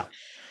God. think- Yeah.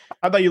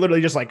 I thought you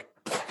literally just like,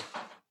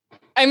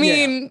 I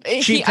mean,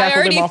 Sheep I tackled him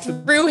already off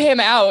the- threw him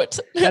out.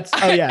 that's,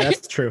 oh yeah,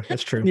 that's true.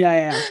 That's true.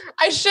 Yeah.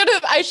 I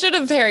should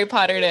have Harry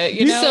Pottered it,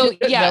 you know? So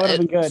That yeah, would've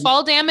been good.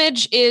 fall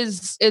damage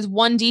is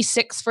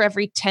 1d6 for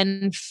every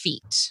 10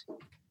 feet.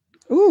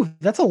 Ooh,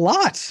 that's a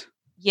lot.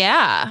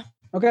 Yeah.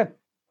 Okay.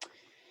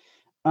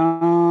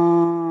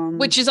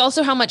 Which is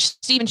also how much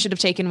Steven should have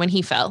taken when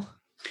he fell.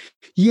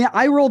 Yeah,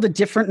 I rolled a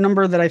different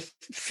number that I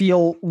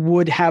feel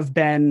would have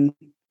been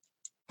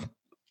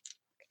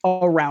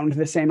around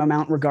the same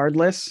amount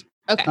regardless.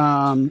 Okay.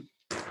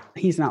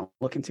 He's not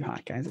looking too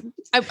hot, guys.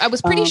 I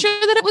was pretty sure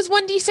that it was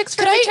 1d6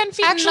 for Could every I 10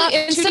 feet. and actually, not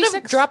instead 2d6?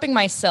 of dropping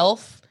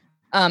myself,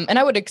 and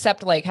I would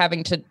accept like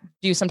having to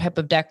do some type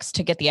of dex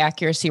to get the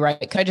accuracy right,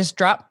 could I just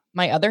drop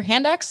my other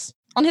hand axe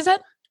on his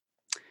head?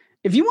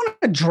 If you want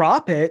to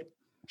drop it,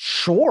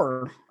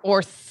 sure.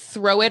 Or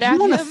throw it If at you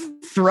want him.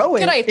 to throw it,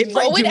 Could I it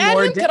might throw it do at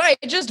more him? Could I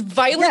just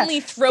violently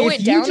throw If it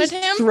you down at just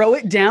him? throw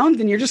it down,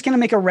 then you're just going to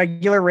make a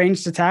regular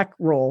ranged attack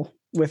roll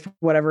with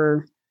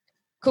whatever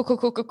Cool.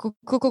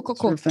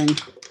 sort of thing.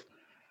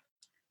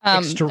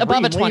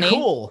 Above a 20.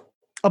 Cool.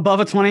 Above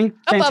a 20? Above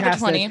Fantastic. a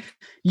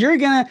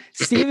 20.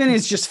 Steven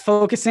is just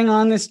focusing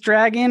on this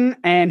dragon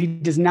and he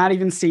does not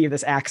even see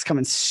this axe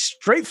coming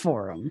straight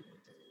for him.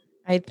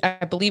 I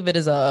believe it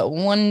is a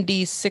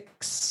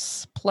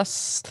 1d6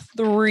 plus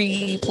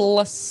 3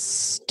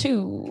 plus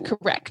 2.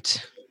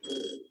 Correct.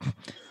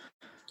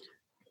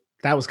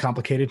 That was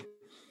complicated.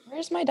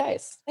 Where's my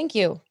dice? Thank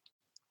you.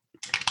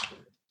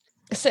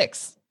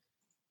 6.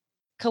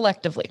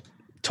 Collectively.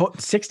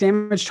 6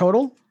 damage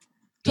total?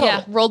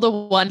 Yeah, roll the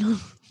 1.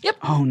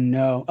 Oh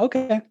no.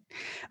 Okay.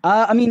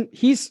 I mean,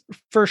 he's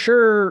for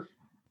sure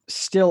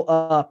still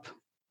up.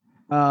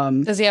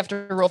 Does he have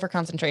to roll for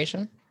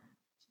concentration?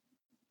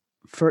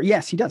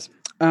 Yes, he does.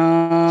 He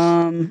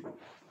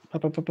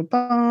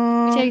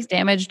takes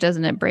damage,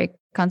 doesn't it break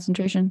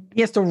concentration?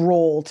 He has to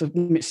roll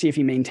to see if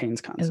he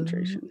maintains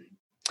concentration.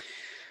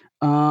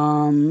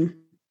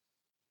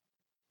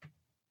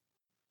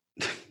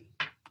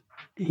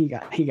 He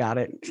got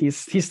it. He's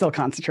still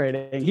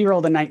concentrating. He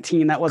rolled a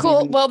 19. That wasn't Cool.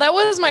 even- Well, that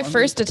was my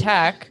first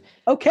attack.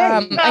 okay.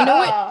 I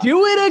know it.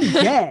 Do it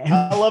again.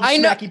 I love I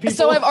know. snacky people.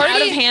 So I've Out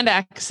already of hand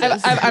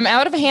axes. I'm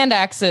out of hand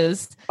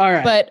axes, All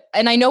right.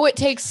 and I know it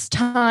takes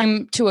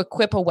time to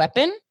equip a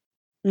weapon.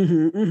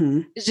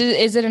 Is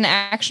it an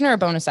action or a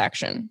bonus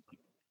action?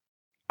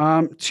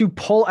 To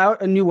pull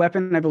out a new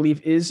weapon, I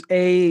believe is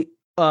a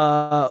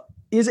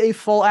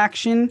full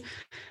action.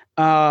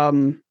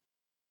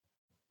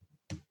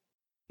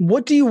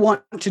 What do you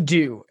want to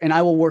do? And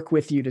I will work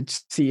with you to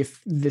see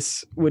if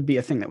this would be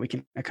a thing that we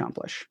can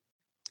accomplish.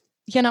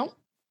 You know,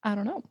 I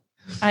don't know.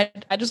 I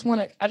just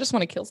want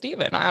to kill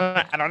Steven.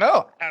 I don't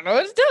know. I don't know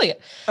what to tell you.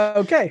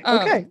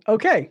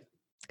 Okay.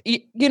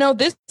 You know,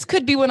 this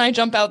could be when I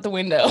jump out the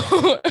window.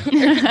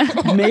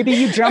 Maybe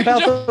you jump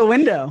out the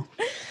window.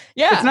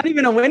 Yeah. It's not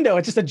even a window.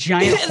 It's just a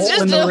giant It's hole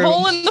just in the a room.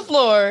 hole in the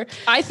floor.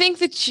 I think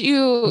that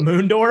you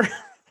Moon door.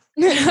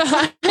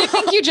 I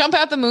think you jump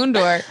out the moon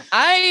door.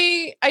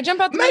 I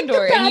jump out the main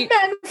door and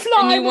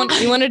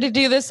you wanted to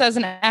do this as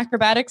an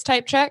acrobatics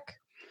type check?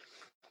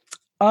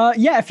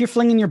 Yeah, if you're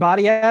flinging your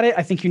body at it,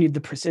 I think you need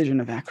the precision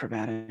of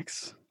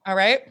acrobatics. All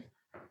right.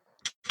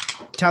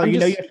 Tyler, I'm you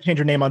know just- you have to change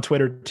your name on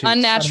Twitter to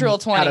Unnatural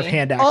 20. Out of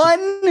hand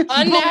action.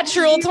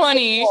 Unnatural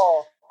 20.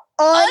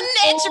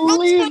 Unnatural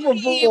 20.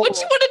 What you want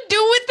to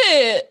do with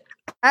it?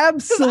 'Cause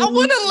Absolutely. I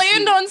want to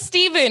land on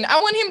Steven. I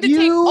want him to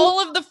take all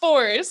of the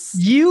force.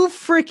 You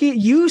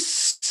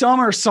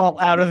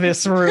somersault out of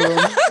this room.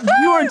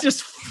 You are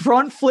just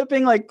front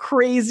flipping like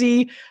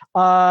crazy.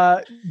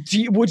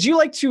 Would you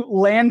like to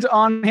land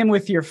on him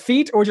with your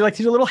feet, or would you like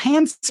to do a little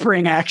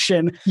handspring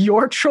action?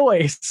 Your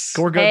choice.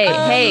 We're good.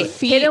 Hey,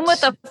 hit him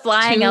with a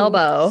flying to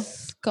elbow.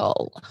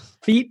 Skull.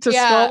 Feet to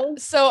skull.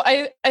 So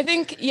I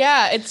think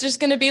it's just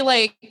gonna be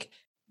like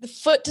the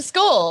foot to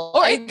skull,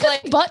 Or it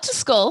could butt to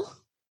skull.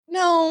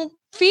 no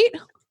feet.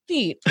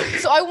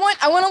 So I want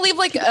to leave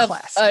like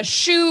a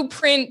shoe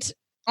print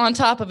on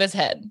top of his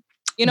head.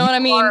 You know what I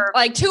mean?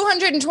 Like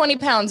 220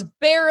 pounds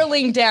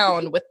barreling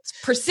down with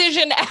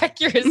precision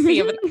accuracy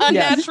of an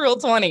unnatural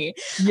 20.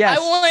 Yes.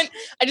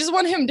 I just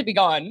want him to be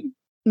gone.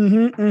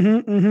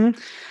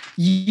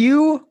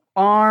 You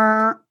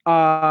are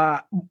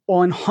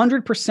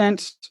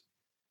 100%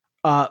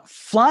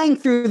 flying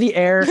through the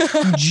air. You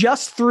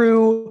just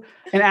threw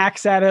an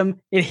axe at him.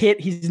 It hit.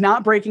 He's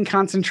not breaking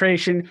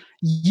concentration.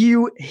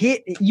 You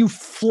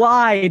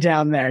fly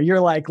down there.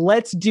 You're like,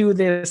 let's do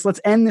this.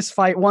 Let's end this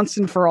fight once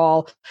and for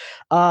all.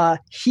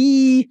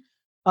 He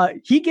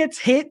gets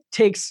hit,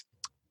 takes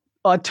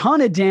a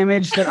ton of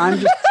damage that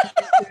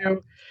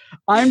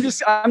I'm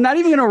just I'm not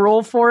even going to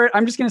roll for it.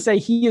 I'm just going to say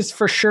he is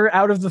for sure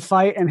out of the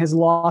fight and has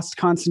lost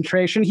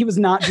concentration. He was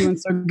not doing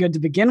so good to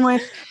begin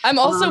with. I'm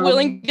also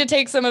willing to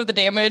take some of the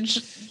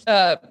damage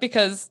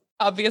because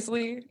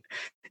obviously.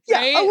 Yeah,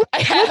 right?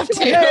 I have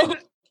to.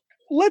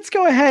 Let's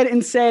go ahead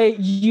and say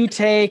you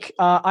take.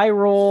 I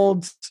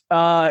only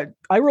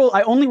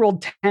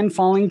rolled 10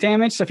 falling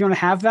damage. So if you want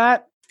to have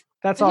that,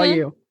 that's all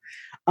you.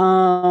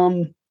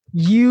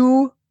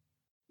 You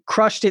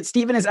crushed it.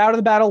 Steven is out of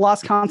the battle,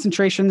 lost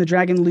concentration. The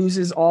dragon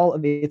loses all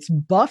of its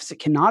buffs. It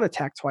cannot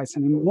attack twice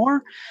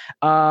anymore.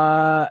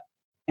 And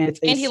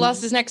he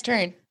lost his next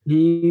turn.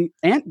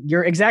 And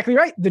you're exactly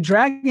right. The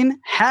dragon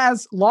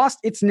has lost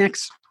its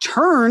next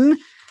turn.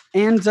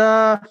 And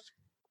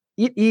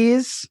it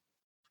is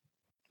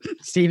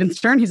Steven's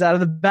turn. He's out of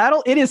the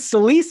battle. It is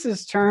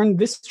Selisa's turn.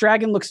 This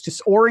dragon looks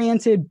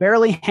disoriented,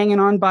 barely hanging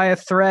on by a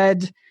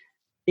thread.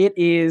 It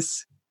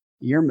is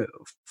your move.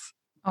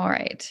 All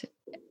right.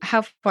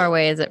 How far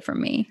away is it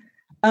from me?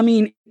 I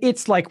mean,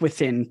 it's like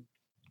within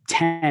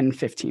 10,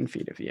 15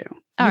 feet of you.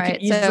 All you right,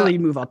 can easily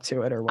move up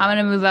to it or whatever. I'm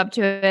going to move up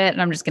to it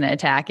and I'm just going to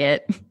attack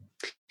it.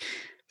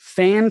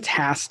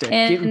 Fantastic.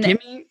 And give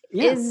me,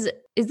 is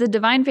the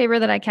divine favor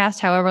that I cast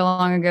however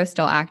long ago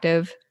still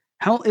active?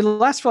 It'll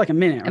last for like a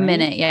minute. A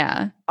minute,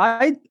 yeah.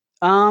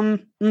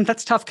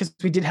 That's tough because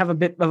we did have a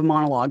bit of a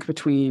monologue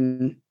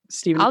between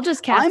Steven. I'll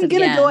just cast I'm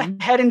going to go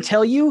ahead and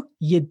tell you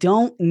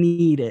don't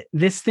need it.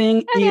 This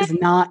thing is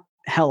not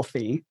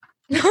healthy.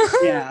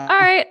 Yeah. All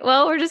right.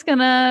 Well, we're just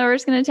gonna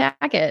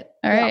attack it.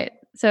 All right.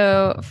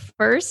 So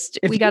first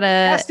if we gotta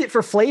cast it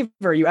for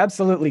flavor. You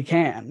absolutely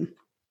can.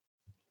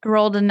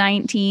 Rolled a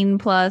 19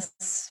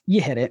 plus. You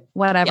hit it.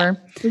 Whatever.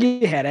 Yeah.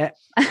 You hit it.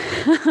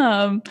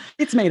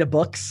 It's made of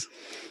books.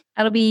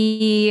 That'll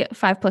be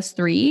 5 plus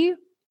 3.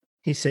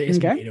 He said it's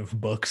made of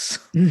books.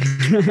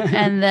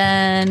 And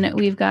then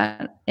we've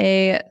got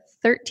a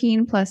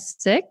 13 plus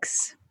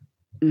 6.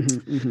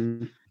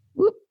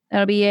 Whoop.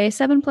 That'll be a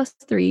 7 plus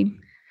 3.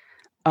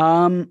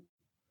 I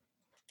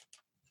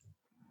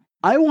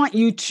want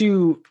you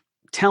to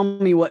tell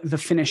me what the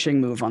finishing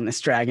move on this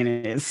dragon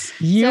is.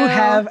 You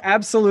have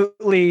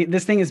absolutely,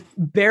 this thing is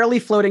barely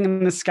floating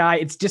in the sky.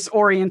 It's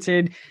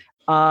disoriented.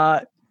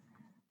 What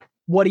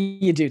do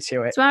you do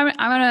to it? So I'm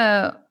going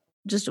to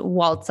just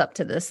waltz up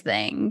to this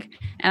thing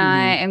and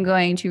I am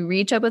going to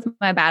reach up with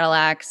my battle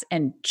axe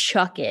and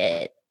chuck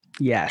it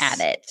at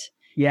it.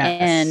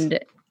 Yes. And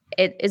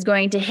it is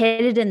going to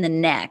hit it in the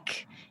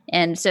neck.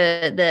 And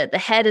so the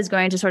head is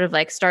going to sort of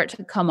like start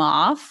to come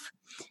off.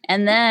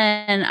 And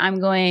then I'm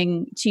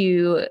going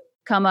to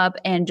come up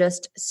and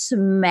just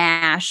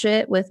smash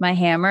it with my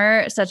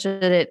hammer such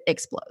that it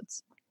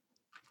explodes.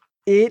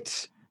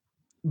 It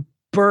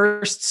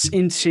bursts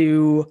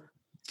into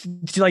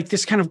like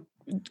this kind of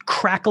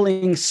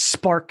crackling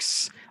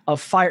sparks of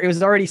fire. It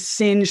was already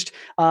singed.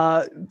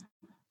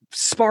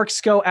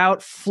 Sparks go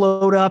out,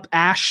 float up,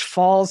 ash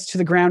falls to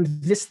the ground.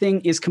 This thing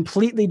is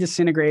completely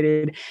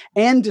disintegrated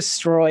and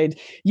destroyed.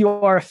 You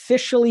are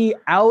officially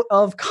out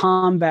of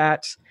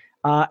combat.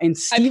 And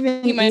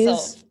Steven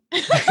is...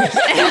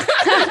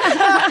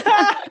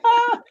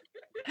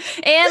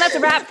 And that's a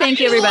wrap. Thank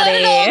you,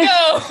 everybody.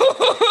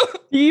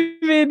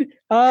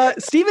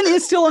 Steven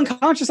is still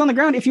unconscious on the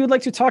ground. If you would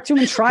like to talk to him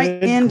and try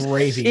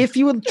if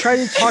you would try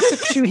to talk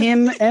to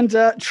him and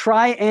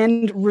try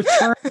and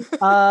return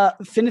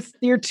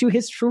Finithir to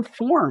his true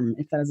form,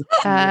 if that is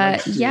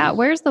a yeah.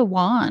 Where's the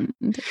wand?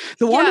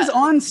 The wand is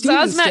on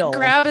Steven still.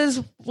 Grab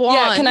his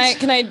wand. Yeah,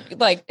 can I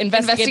like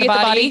investigate the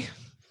body?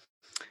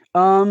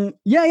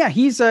 Yeah.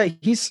 He's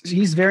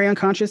very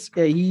unconscious.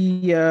 Should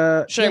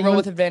I roll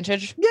with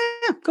advantage? Yeah,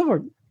 go for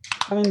it.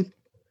 I mean,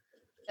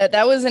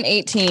 that was an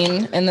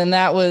 18, and then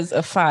that was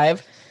a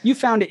 5. You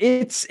found it.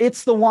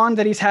 It's the wand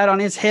that he's had on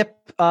his hip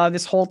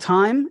this whole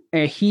time.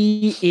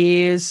 He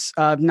is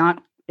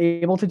not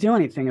able to do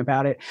anything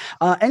about it.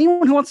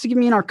 Anyone who wants to give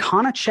me an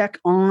Arcana check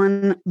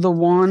on the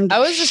wand? I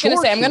was just going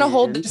to say, I'm going to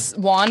hold this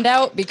wand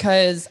out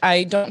because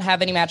I don't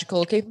have any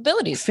magical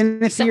capabilities.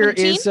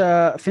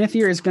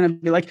 Finithir is going to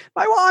be like,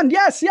 my wand,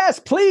 yes,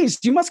 please.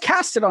 You must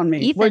cast it on me.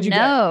 Ethan, What'd you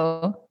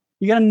get?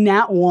 You got a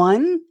nat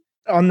 1?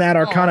 On that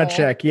Arcana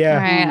check, yeah.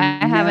 All right,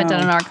 I haven't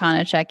done an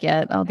Arcana check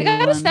yet. I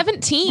got a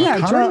 17. Yeah,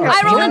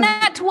 I rolled a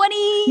nat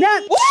 20.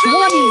 Nat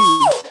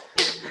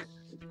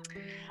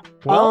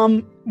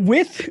 20.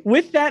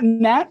 With that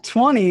nat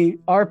 20,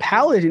 our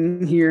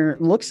paladin here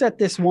looks at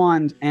this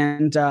wand,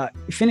 and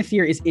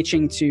Finithir is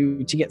itching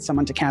to get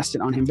someone to cast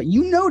it on him. But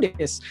you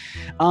notice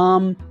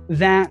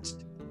that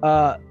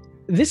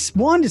this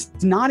wand is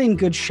not in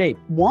good shape.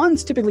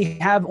 Wands typically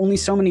have only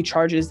so many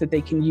charges that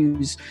they can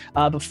use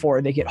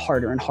before they get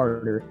harder and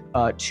harder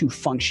to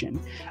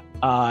function.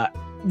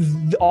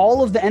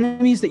 All of the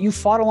enemies that you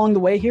fought along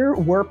the way here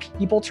were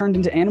people turned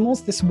into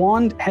animals. This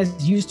wand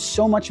has used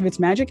so much of its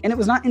magic, and it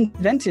was not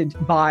invented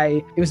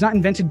by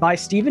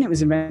Steven. It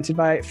was invented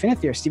by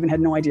Finithir. Steven had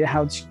no idea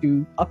how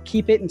to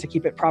upkeep it and to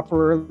keep it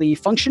properly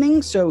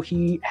functioning, so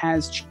he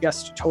has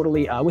just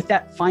totally, with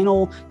that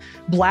final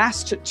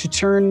blast to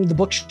turn the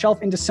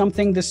bookshelf into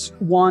something, this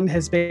wand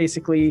has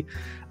basically,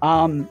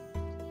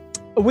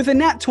 with a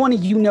nat 20,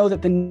 you know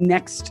that the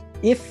next,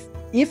 if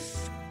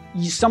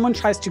someone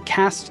tries to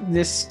cast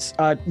this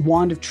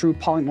Wand of True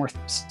Polymorph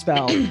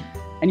spell,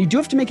 And you do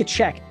have to make a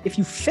check. If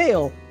you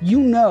fail, you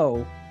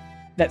know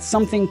that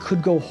something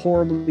could go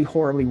horribly,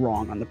 horribly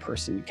wrong on the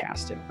person you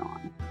cast it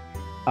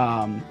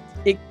on.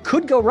 It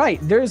could go right.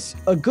 There's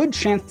a good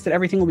chance that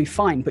everything will be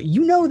fine, but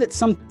you know that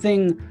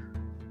something,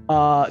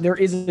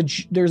 there's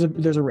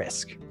a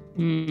risk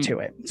to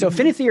it. So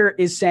Finithir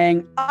is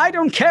saying, I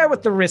don't care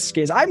what the risk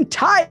is. I'm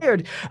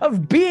tired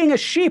of being a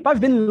sheep.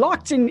 I've been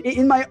locked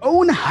in my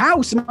own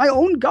house, in my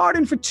own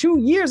garden for 2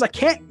 years. I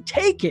can't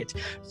take it.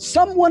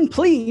 Someone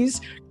please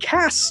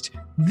cast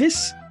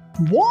this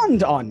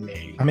wand on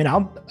me. I mean,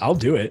 I'll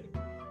do it.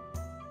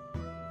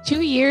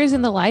 2 years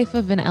in the life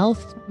of an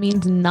elf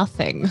means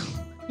nothing.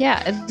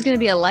 Yeah, it's going to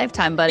be a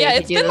lifetime, buddy. Yeah,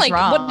 if it's you do been this like,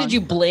 wrong. what, did you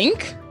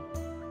blink?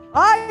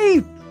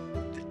 I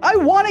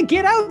want to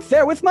get out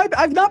there with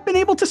I've not been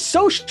able to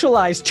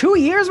socialize. 2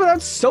 years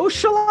without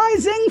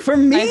socializing for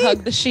me? I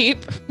hug the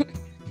sheep.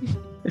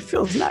 It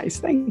feels nice.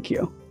 Thank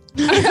you.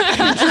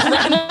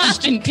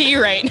 Drenched in pee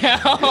right now.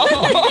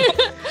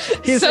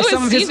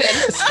 Some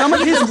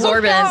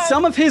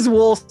of his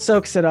wool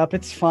soaks it up.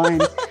 It's fine.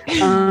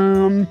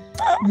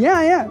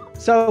 Yeah.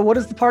 So what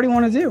does the party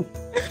want to do?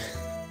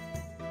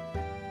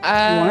 You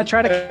want to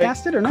try to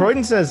cast it or not?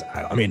 Croydon says,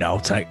 I mean,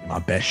 I'll take my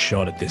best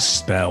shot at this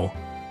spell.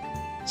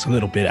 It's a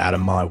little bit out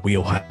of my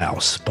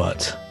wheelhouse,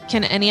 but...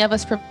 Can any of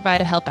us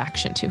provide a help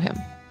action to him?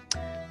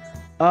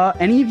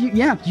 Any of you?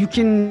 Yeah, you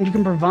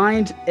can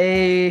provide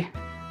a...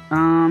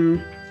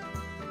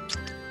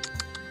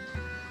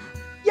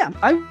 Yeah,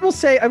 I will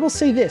say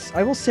this.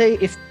 I will say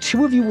if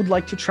two of you would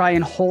like to try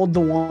and hold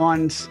the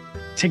wand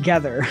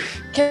together.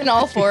 Can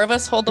all four of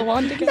us hold the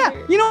wand together? Yeah,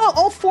 you know what?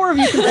 All four of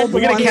you can hold the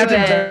We're wand going to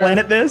together. Captain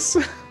Planet this?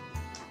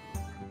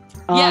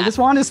 Yeah. This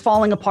wand is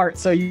falling apart,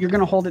 so you're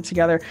going to hold it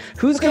together.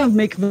 Who's going to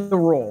make the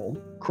roll?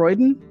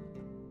 Croydon?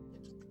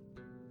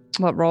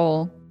 What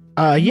roll?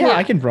 Yeah,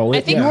 I can roll it.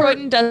 I think yeah.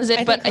 Croydon does it,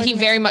 I but think he Croydon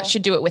very makes much the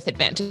should do it with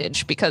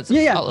advantage because of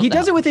Yeah, all of he that.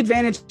 does it with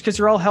advantage because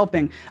you're all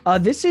helping.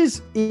 This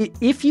is,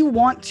 if you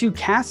want to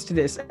cast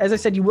this, as I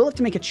said, you will have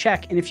to make a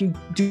check, and if you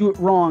do it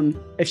wrong,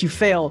 if you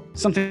fail,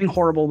 something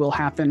horrible will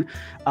happen.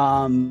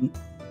 Am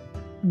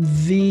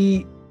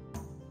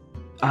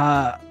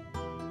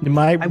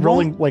I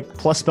rolling like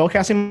plus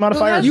spellcasting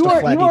modifier? Or You just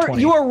a flat D20?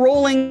 you are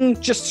rolling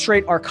just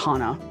straight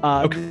Arcana.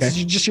 Okay. This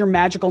is just your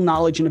magical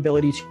knowledge and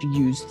ability to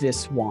use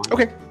this wand.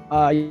 Okay.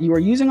 You are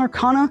using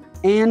Arcana,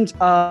 and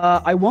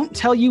I won't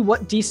tell you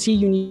what DC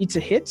you need to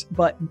hit,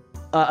 but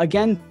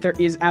again, there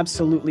is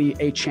absolutely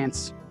a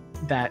chance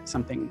that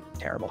something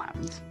terrible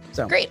happens.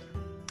 So Great.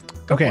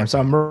 Okay, so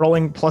I'm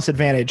rolling plus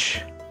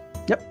advantage.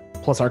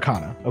 Yep. Plus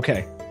Arcana.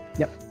 Okay.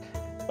 Yep.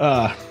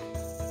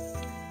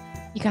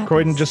 You got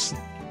Croydon this. just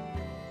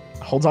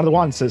holds onto the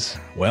wand and says,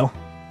 well,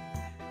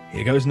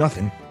 here goes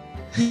nothing.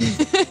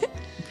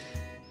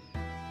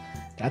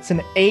 That's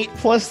an 8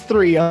 plus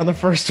 3 on the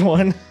first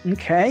one.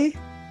 Okay.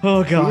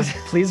 Oh, God.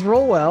 Please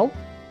roll well.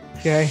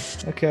 Okay.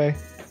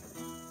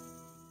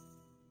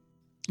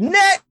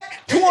 Net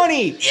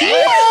 20!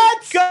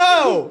 Let's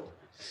go!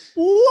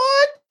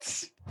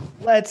 What?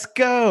 Let's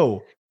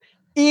go.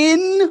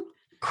 Incredible.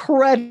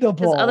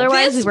 Because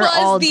otherwise This we were was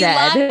all the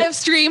dead. live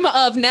stream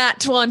of Nat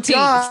 20.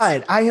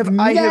 God, I have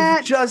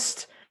Nat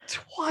just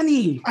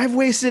 20. I've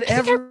wasted I think I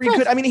every rolled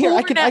good. I mean, here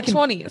I 4 can. Nat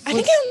 20s. I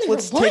think I only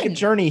Let's rolled take a one.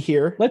 journey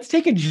here. Let's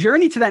take a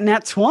journey to that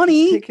Nat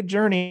 20. Take a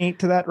journey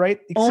to that right.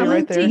 You can see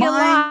right there. Being My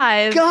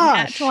alive,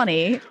 gosh. Nat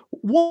 20.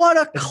 What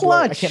a It's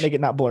blurry. I clutch. can't make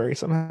it not blurry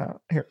somehow.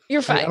 Here,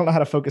 You're I fine. don't know how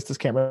to focus this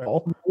camera at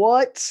all.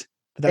 What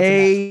But that's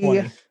a nat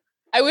 20.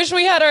 I wish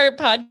we had our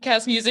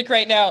podcast music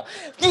right now.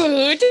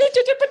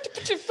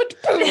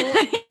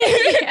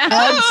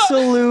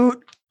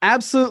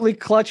 absolutely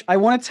clutch. I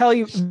want to tell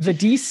you the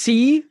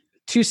DC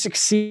to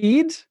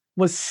succeed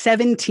was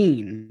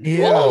 17.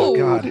 Yeah, Whoa.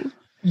 God.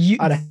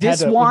 I'd have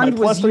This had to, wand with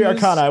my plus was 3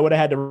 used, Arcana. I would have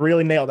had to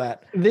really nail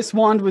that. This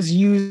wand was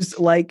used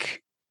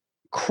like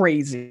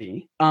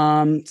crazy.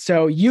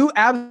 So you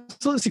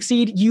absolutely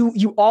succeed.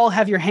 You all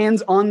have your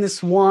hands on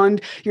this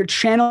wand. You're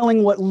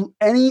channeling what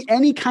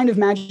any kind of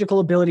magical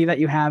ability that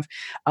you have,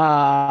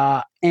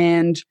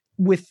 and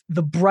with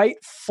the bright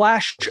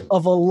flash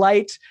of a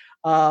light,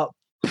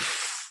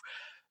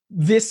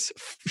 this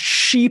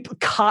sheep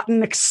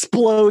cotton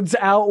explodes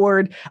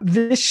outward.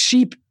 This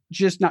sheep,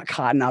 just not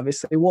cotton,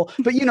 obviously. Well,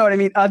 but you know what I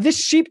mean.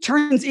 This sheep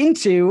turns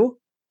into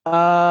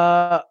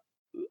your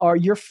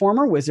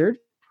former wizard,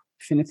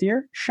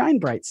 Finithir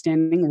Shinebright,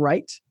 standing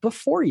right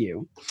before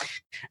you.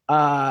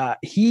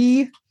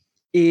 He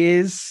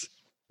is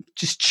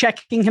just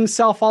checking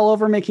himself all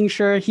over, making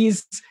sure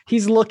he's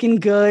looking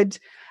good.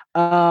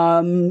 As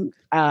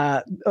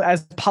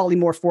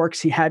polymorph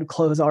works, he had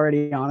clothes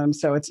already on him,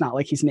 so it's not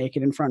like he's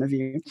naked in front of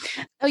you.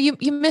 Oh, you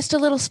missed a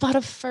little spot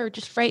of fur,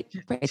 just right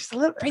Just a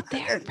little, right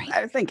there.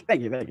 Right. Thank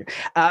you.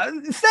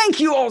 Thank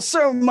you all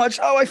so much.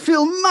 Oh, I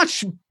feel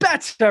much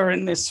better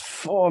in this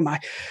form. I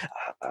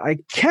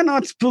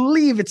cannot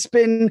believe it's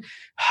been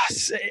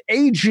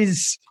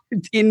ages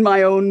in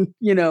my own,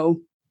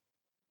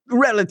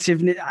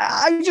 relative.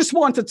 I just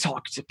want to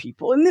talk to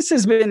people, and this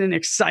has been an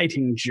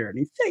exciting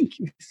journey.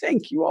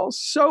 Thank you all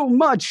so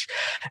much.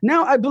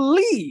 Now, I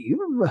believe,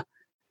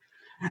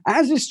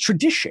 as is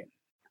tradition,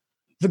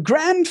 the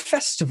grand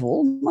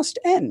festival must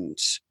end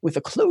with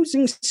a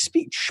closing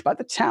speech by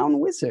the town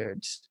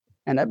wizard.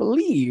 And I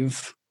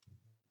believe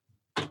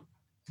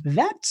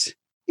that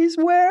is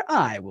where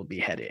I will be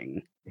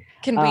heading.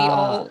 Can we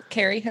all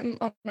carry him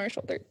on our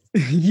shoulders?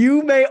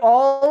 You may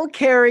all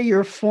carry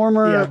your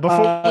former.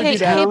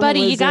 Hey, buddy,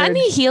 you got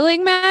any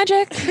healing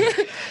magic?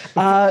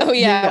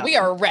 We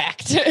are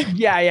wrecked.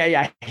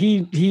 Yeah.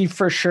 He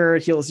for sure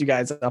heals you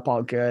guys up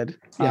all good.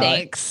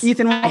 Thanks.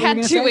 Ethan, I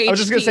had 2 HP. I was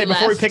just gonna say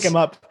before we left. pick him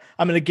up,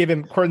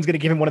 Croydon's gonna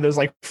give him one of those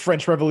like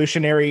French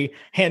Revolutionary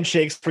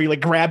handshakes where you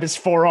like grab his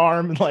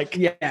forearm and like.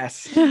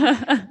 Yes.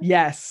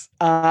 Yes.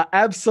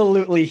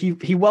 Absolutely.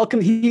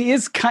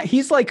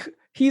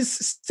 He's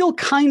still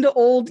kind of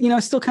old,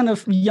 still kind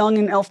of young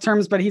in elf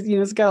terms, but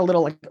he's got a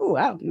little like, oh,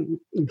 wow,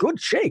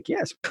 good shake.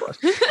 Yes, of course.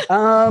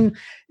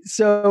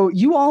 So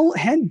you all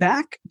head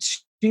back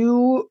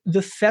to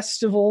the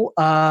festival.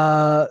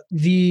 The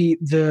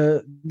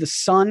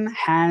sun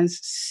has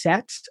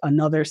set.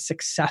 Another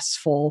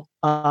successful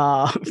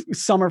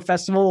summer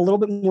festival, a little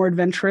bit more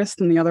adventurous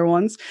than the other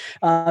ones.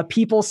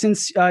 People,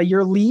 since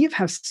your leave,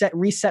 have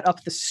reset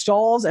up the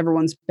stalls.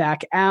 Everyone's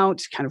back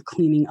out, kind of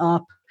cleaning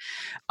up.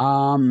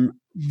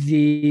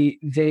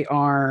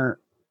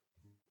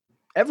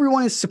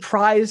 Everyone is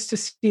surprised to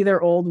see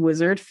their old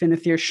wizard,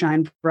 Finithir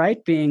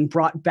Shinebright, being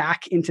brought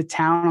back into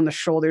town on the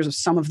shoulders of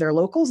some of their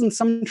locals and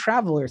some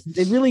travelers.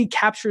 It really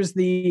captures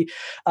the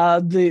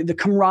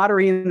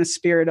camaraderie and the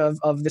spirit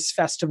of this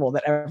festival,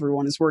 that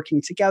everyone is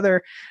working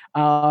together.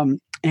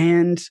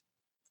 And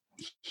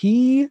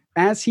he,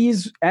 as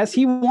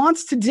he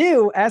wants to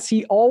do, as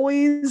he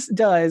always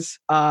does,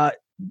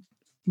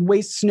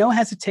 wastes no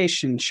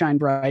hesitation,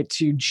 Shinebright,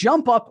 to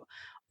jump up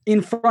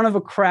in front of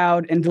a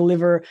crowd and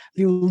deliver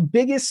the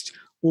biggest,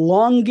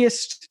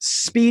 longest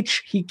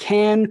speech he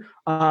can,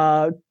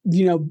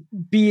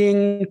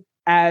 being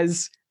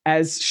as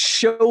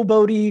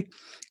showboaty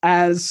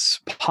as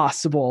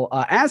possible.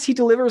 As he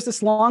delivers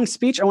this long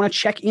speech, I want to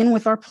check in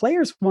with our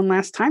players one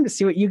last time to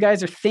see what you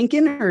guys are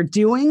thinking or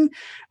doing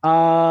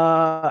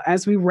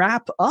as we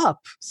wrap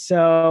up.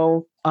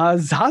 So,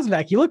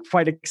 Zazvak, you look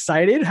quite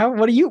excited.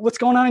 What's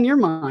going on in your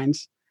mind?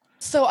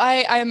 So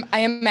I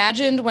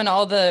imagined when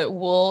all the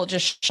wool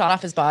just shot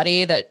off his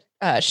body that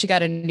she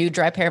got a new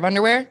dry pair of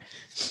underwear.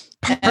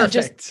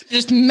 Perfect.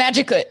 Just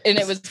magic it, and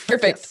it was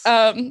perfect.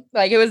 Yes.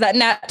 Like it was that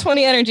nat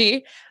 20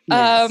 energy.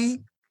 Yes.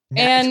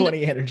 Nat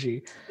 20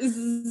 energy.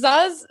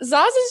 Zaz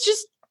is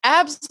just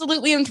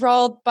absolutely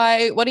enthralled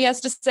by what he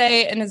has to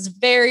say and is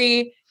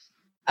very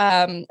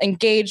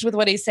engaged with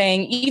what he's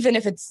saying, even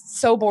if it's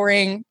so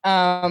boring.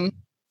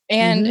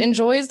 And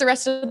enjoys the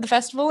rest of the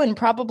festival and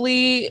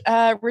probably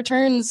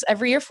returns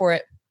every year for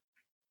it.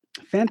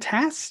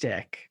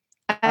 Fantastic.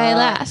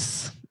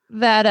 Alas,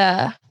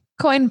 that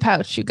coin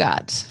pouch you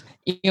got.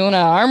 You want to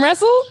arm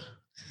wrestle?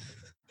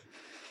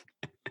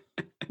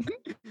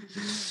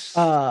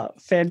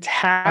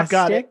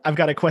 Fantastic. I've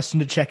got a question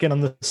to check in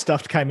on the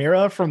stuffed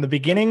chimera from the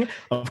beginning.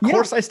 Of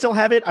course, I still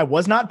have it. I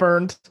was not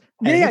burned.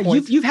 Yeah,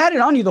 you've had it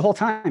on you the whole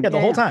time. Yeah, the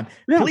whole time.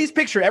 Yeah. Please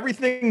picture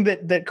everything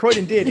that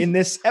Croydon did in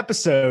this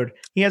episode.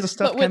 He has a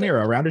stuffed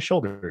chimera around his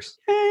shoulders.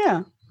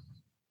 Yeah.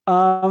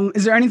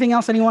 Is there anything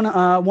else anyone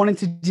wanted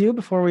to do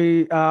before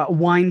we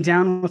wind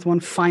down with one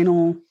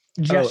final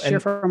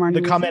gesture from our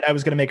the comment I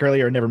was going to make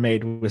earlier and never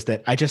made was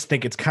that I just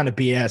think it's kind of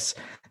BS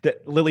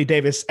that Lily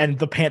Davis and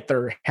the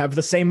Panther have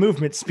the same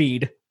movement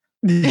speed.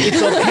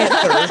 It's a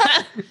Panther.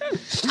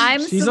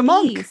 She's a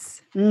monk.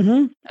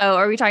 Mm-hmm. Oh,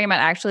 are we talking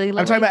about actually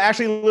Lily? I'm talking about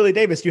actually Lily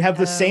Davis. You have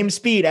the same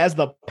speed as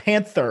the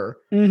Panther,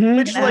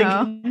 which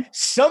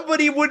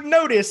somebody would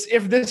notice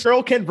if this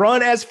girl can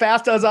run as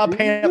fast as a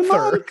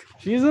Panther.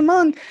 She's a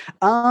monk.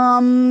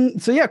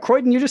 So yeah,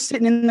 Croydon, you're just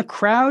sitting in the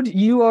crowd.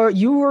 You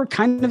were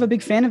kind of a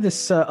big fan of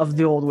this of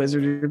the old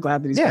wizard. You're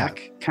glad that he's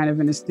back, kind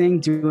of in his thing,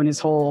 doing his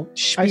whole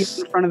speech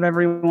in front of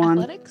everyone.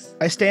 Athletics?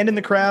 I stand in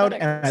the crowd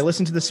and I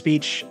listen to the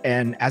speech,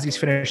 and as he's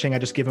finishing, I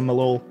just give him a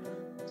little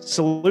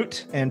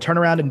salute and turn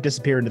around and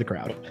disappear into the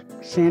crowd.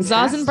 Fantastic.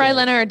 Zaz and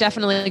Brylena are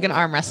definitely going to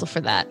arm wrestle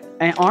for that.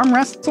 And arm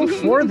wrestle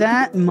for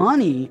that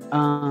money.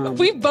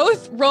 We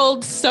both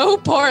rolled so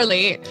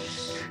poorly.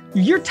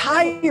 You're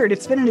tired.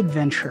 It's been an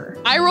adventure.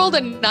 I rolled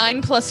a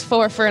 9 +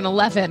 4 for an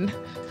 11.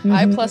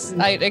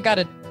 I got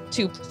a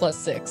 2 +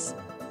 6.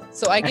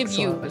 So I give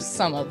you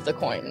some of the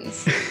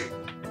coins.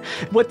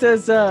 What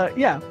does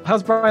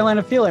how's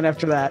Brylena feeling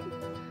after that?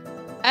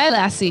 Hey,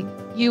 lassie,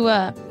 you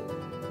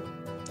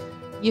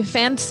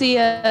fancy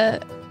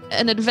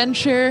an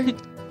adventure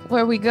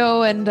where we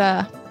go and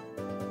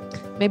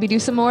maybe do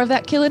some more of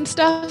that killing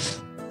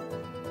stuff?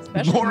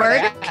 More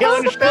of that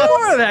killing stuff?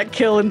 More of that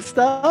killing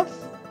stuff.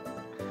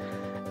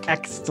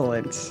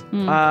 Excellent.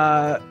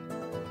 So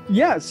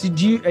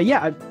do you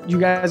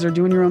guys are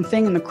doing your own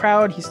thing in the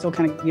crowd. He's still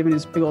kind of giving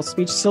his big old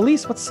speech.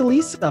 Celise, what's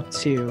Celise up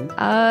to?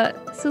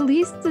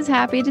 Celeste is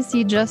happy to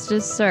see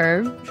justice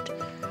served.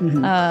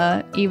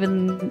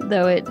 even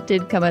though it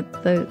did come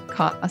at the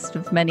cost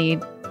of many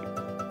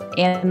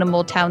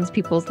animal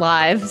townspeople's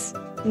lives.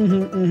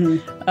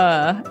 And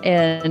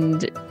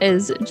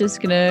is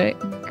just gonna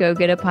go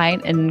get a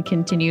pint and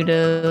continue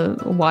to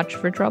watch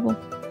for trouble.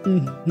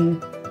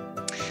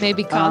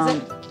 Maybe cause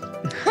it.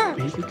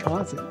 Maybe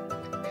cause it.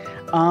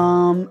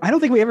 I don't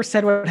think we ever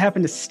said what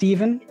happened to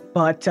Steven,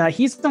 but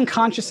he's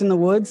unconscious in the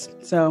woods,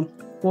 so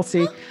we'll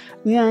see.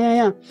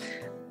 Yeah.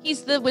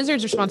 He's the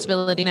wizard's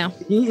responsibility now.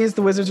 He is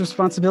the wizard's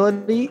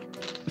responsibility.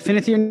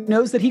 Finithir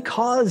knows that he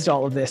caused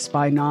all of this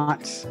by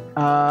not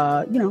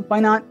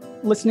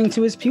listening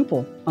to his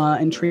pupil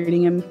and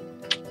treating him,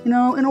 in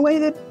a way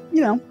that,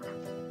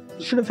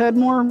 should have had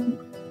more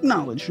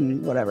knowledge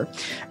and whatever.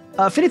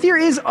 Finithir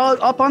is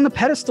up on the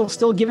pedestal,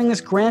 still giving this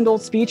grand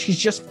old speech. He's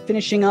just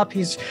finishing up.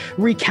 He's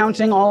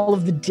recounting all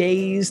of the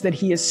days that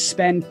he has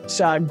spent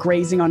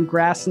grazing on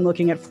grass and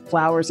looking at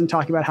flowers and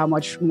talking about how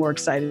much more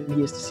excited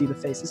he is to see the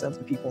faces of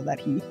the people that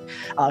he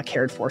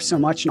cared for so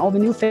much and all the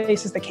new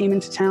faces that came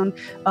into town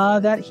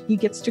that he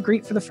gets to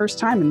greet for the first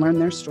time and learn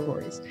their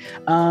stories.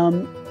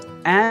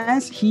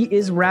 As he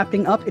is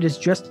wrapping up, it is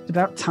just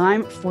about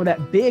time for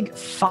that big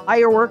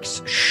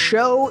fireworks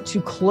show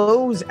to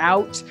close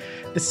out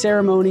the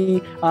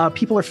ceremony.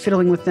 People are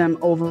fiddling with them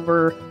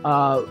over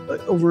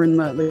in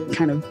the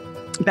kind of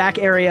back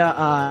area.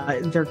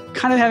 They're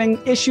kind of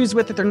having issues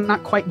with it. They're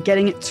not quite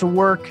getting it to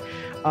work.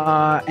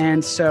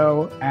 And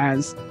so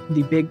as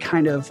the big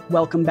kind of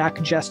welcome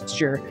back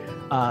gesture,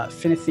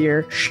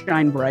 Finithir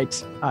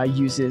Shinebright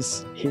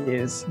uses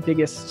his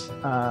biggest,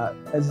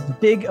 as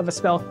big of a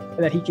spell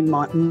that he can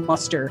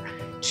muster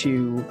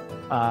to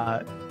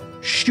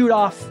shoot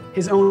off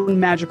his own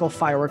magical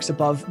fireworks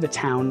above the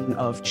town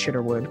of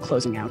Chitterwood,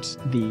 closing out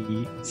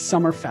the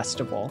summer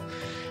festival.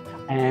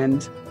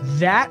 And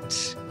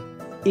that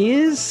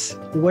is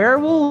where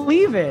we'll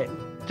leave it.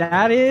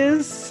 That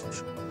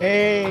is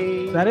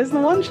the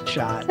one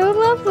shot. So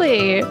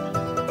lovely.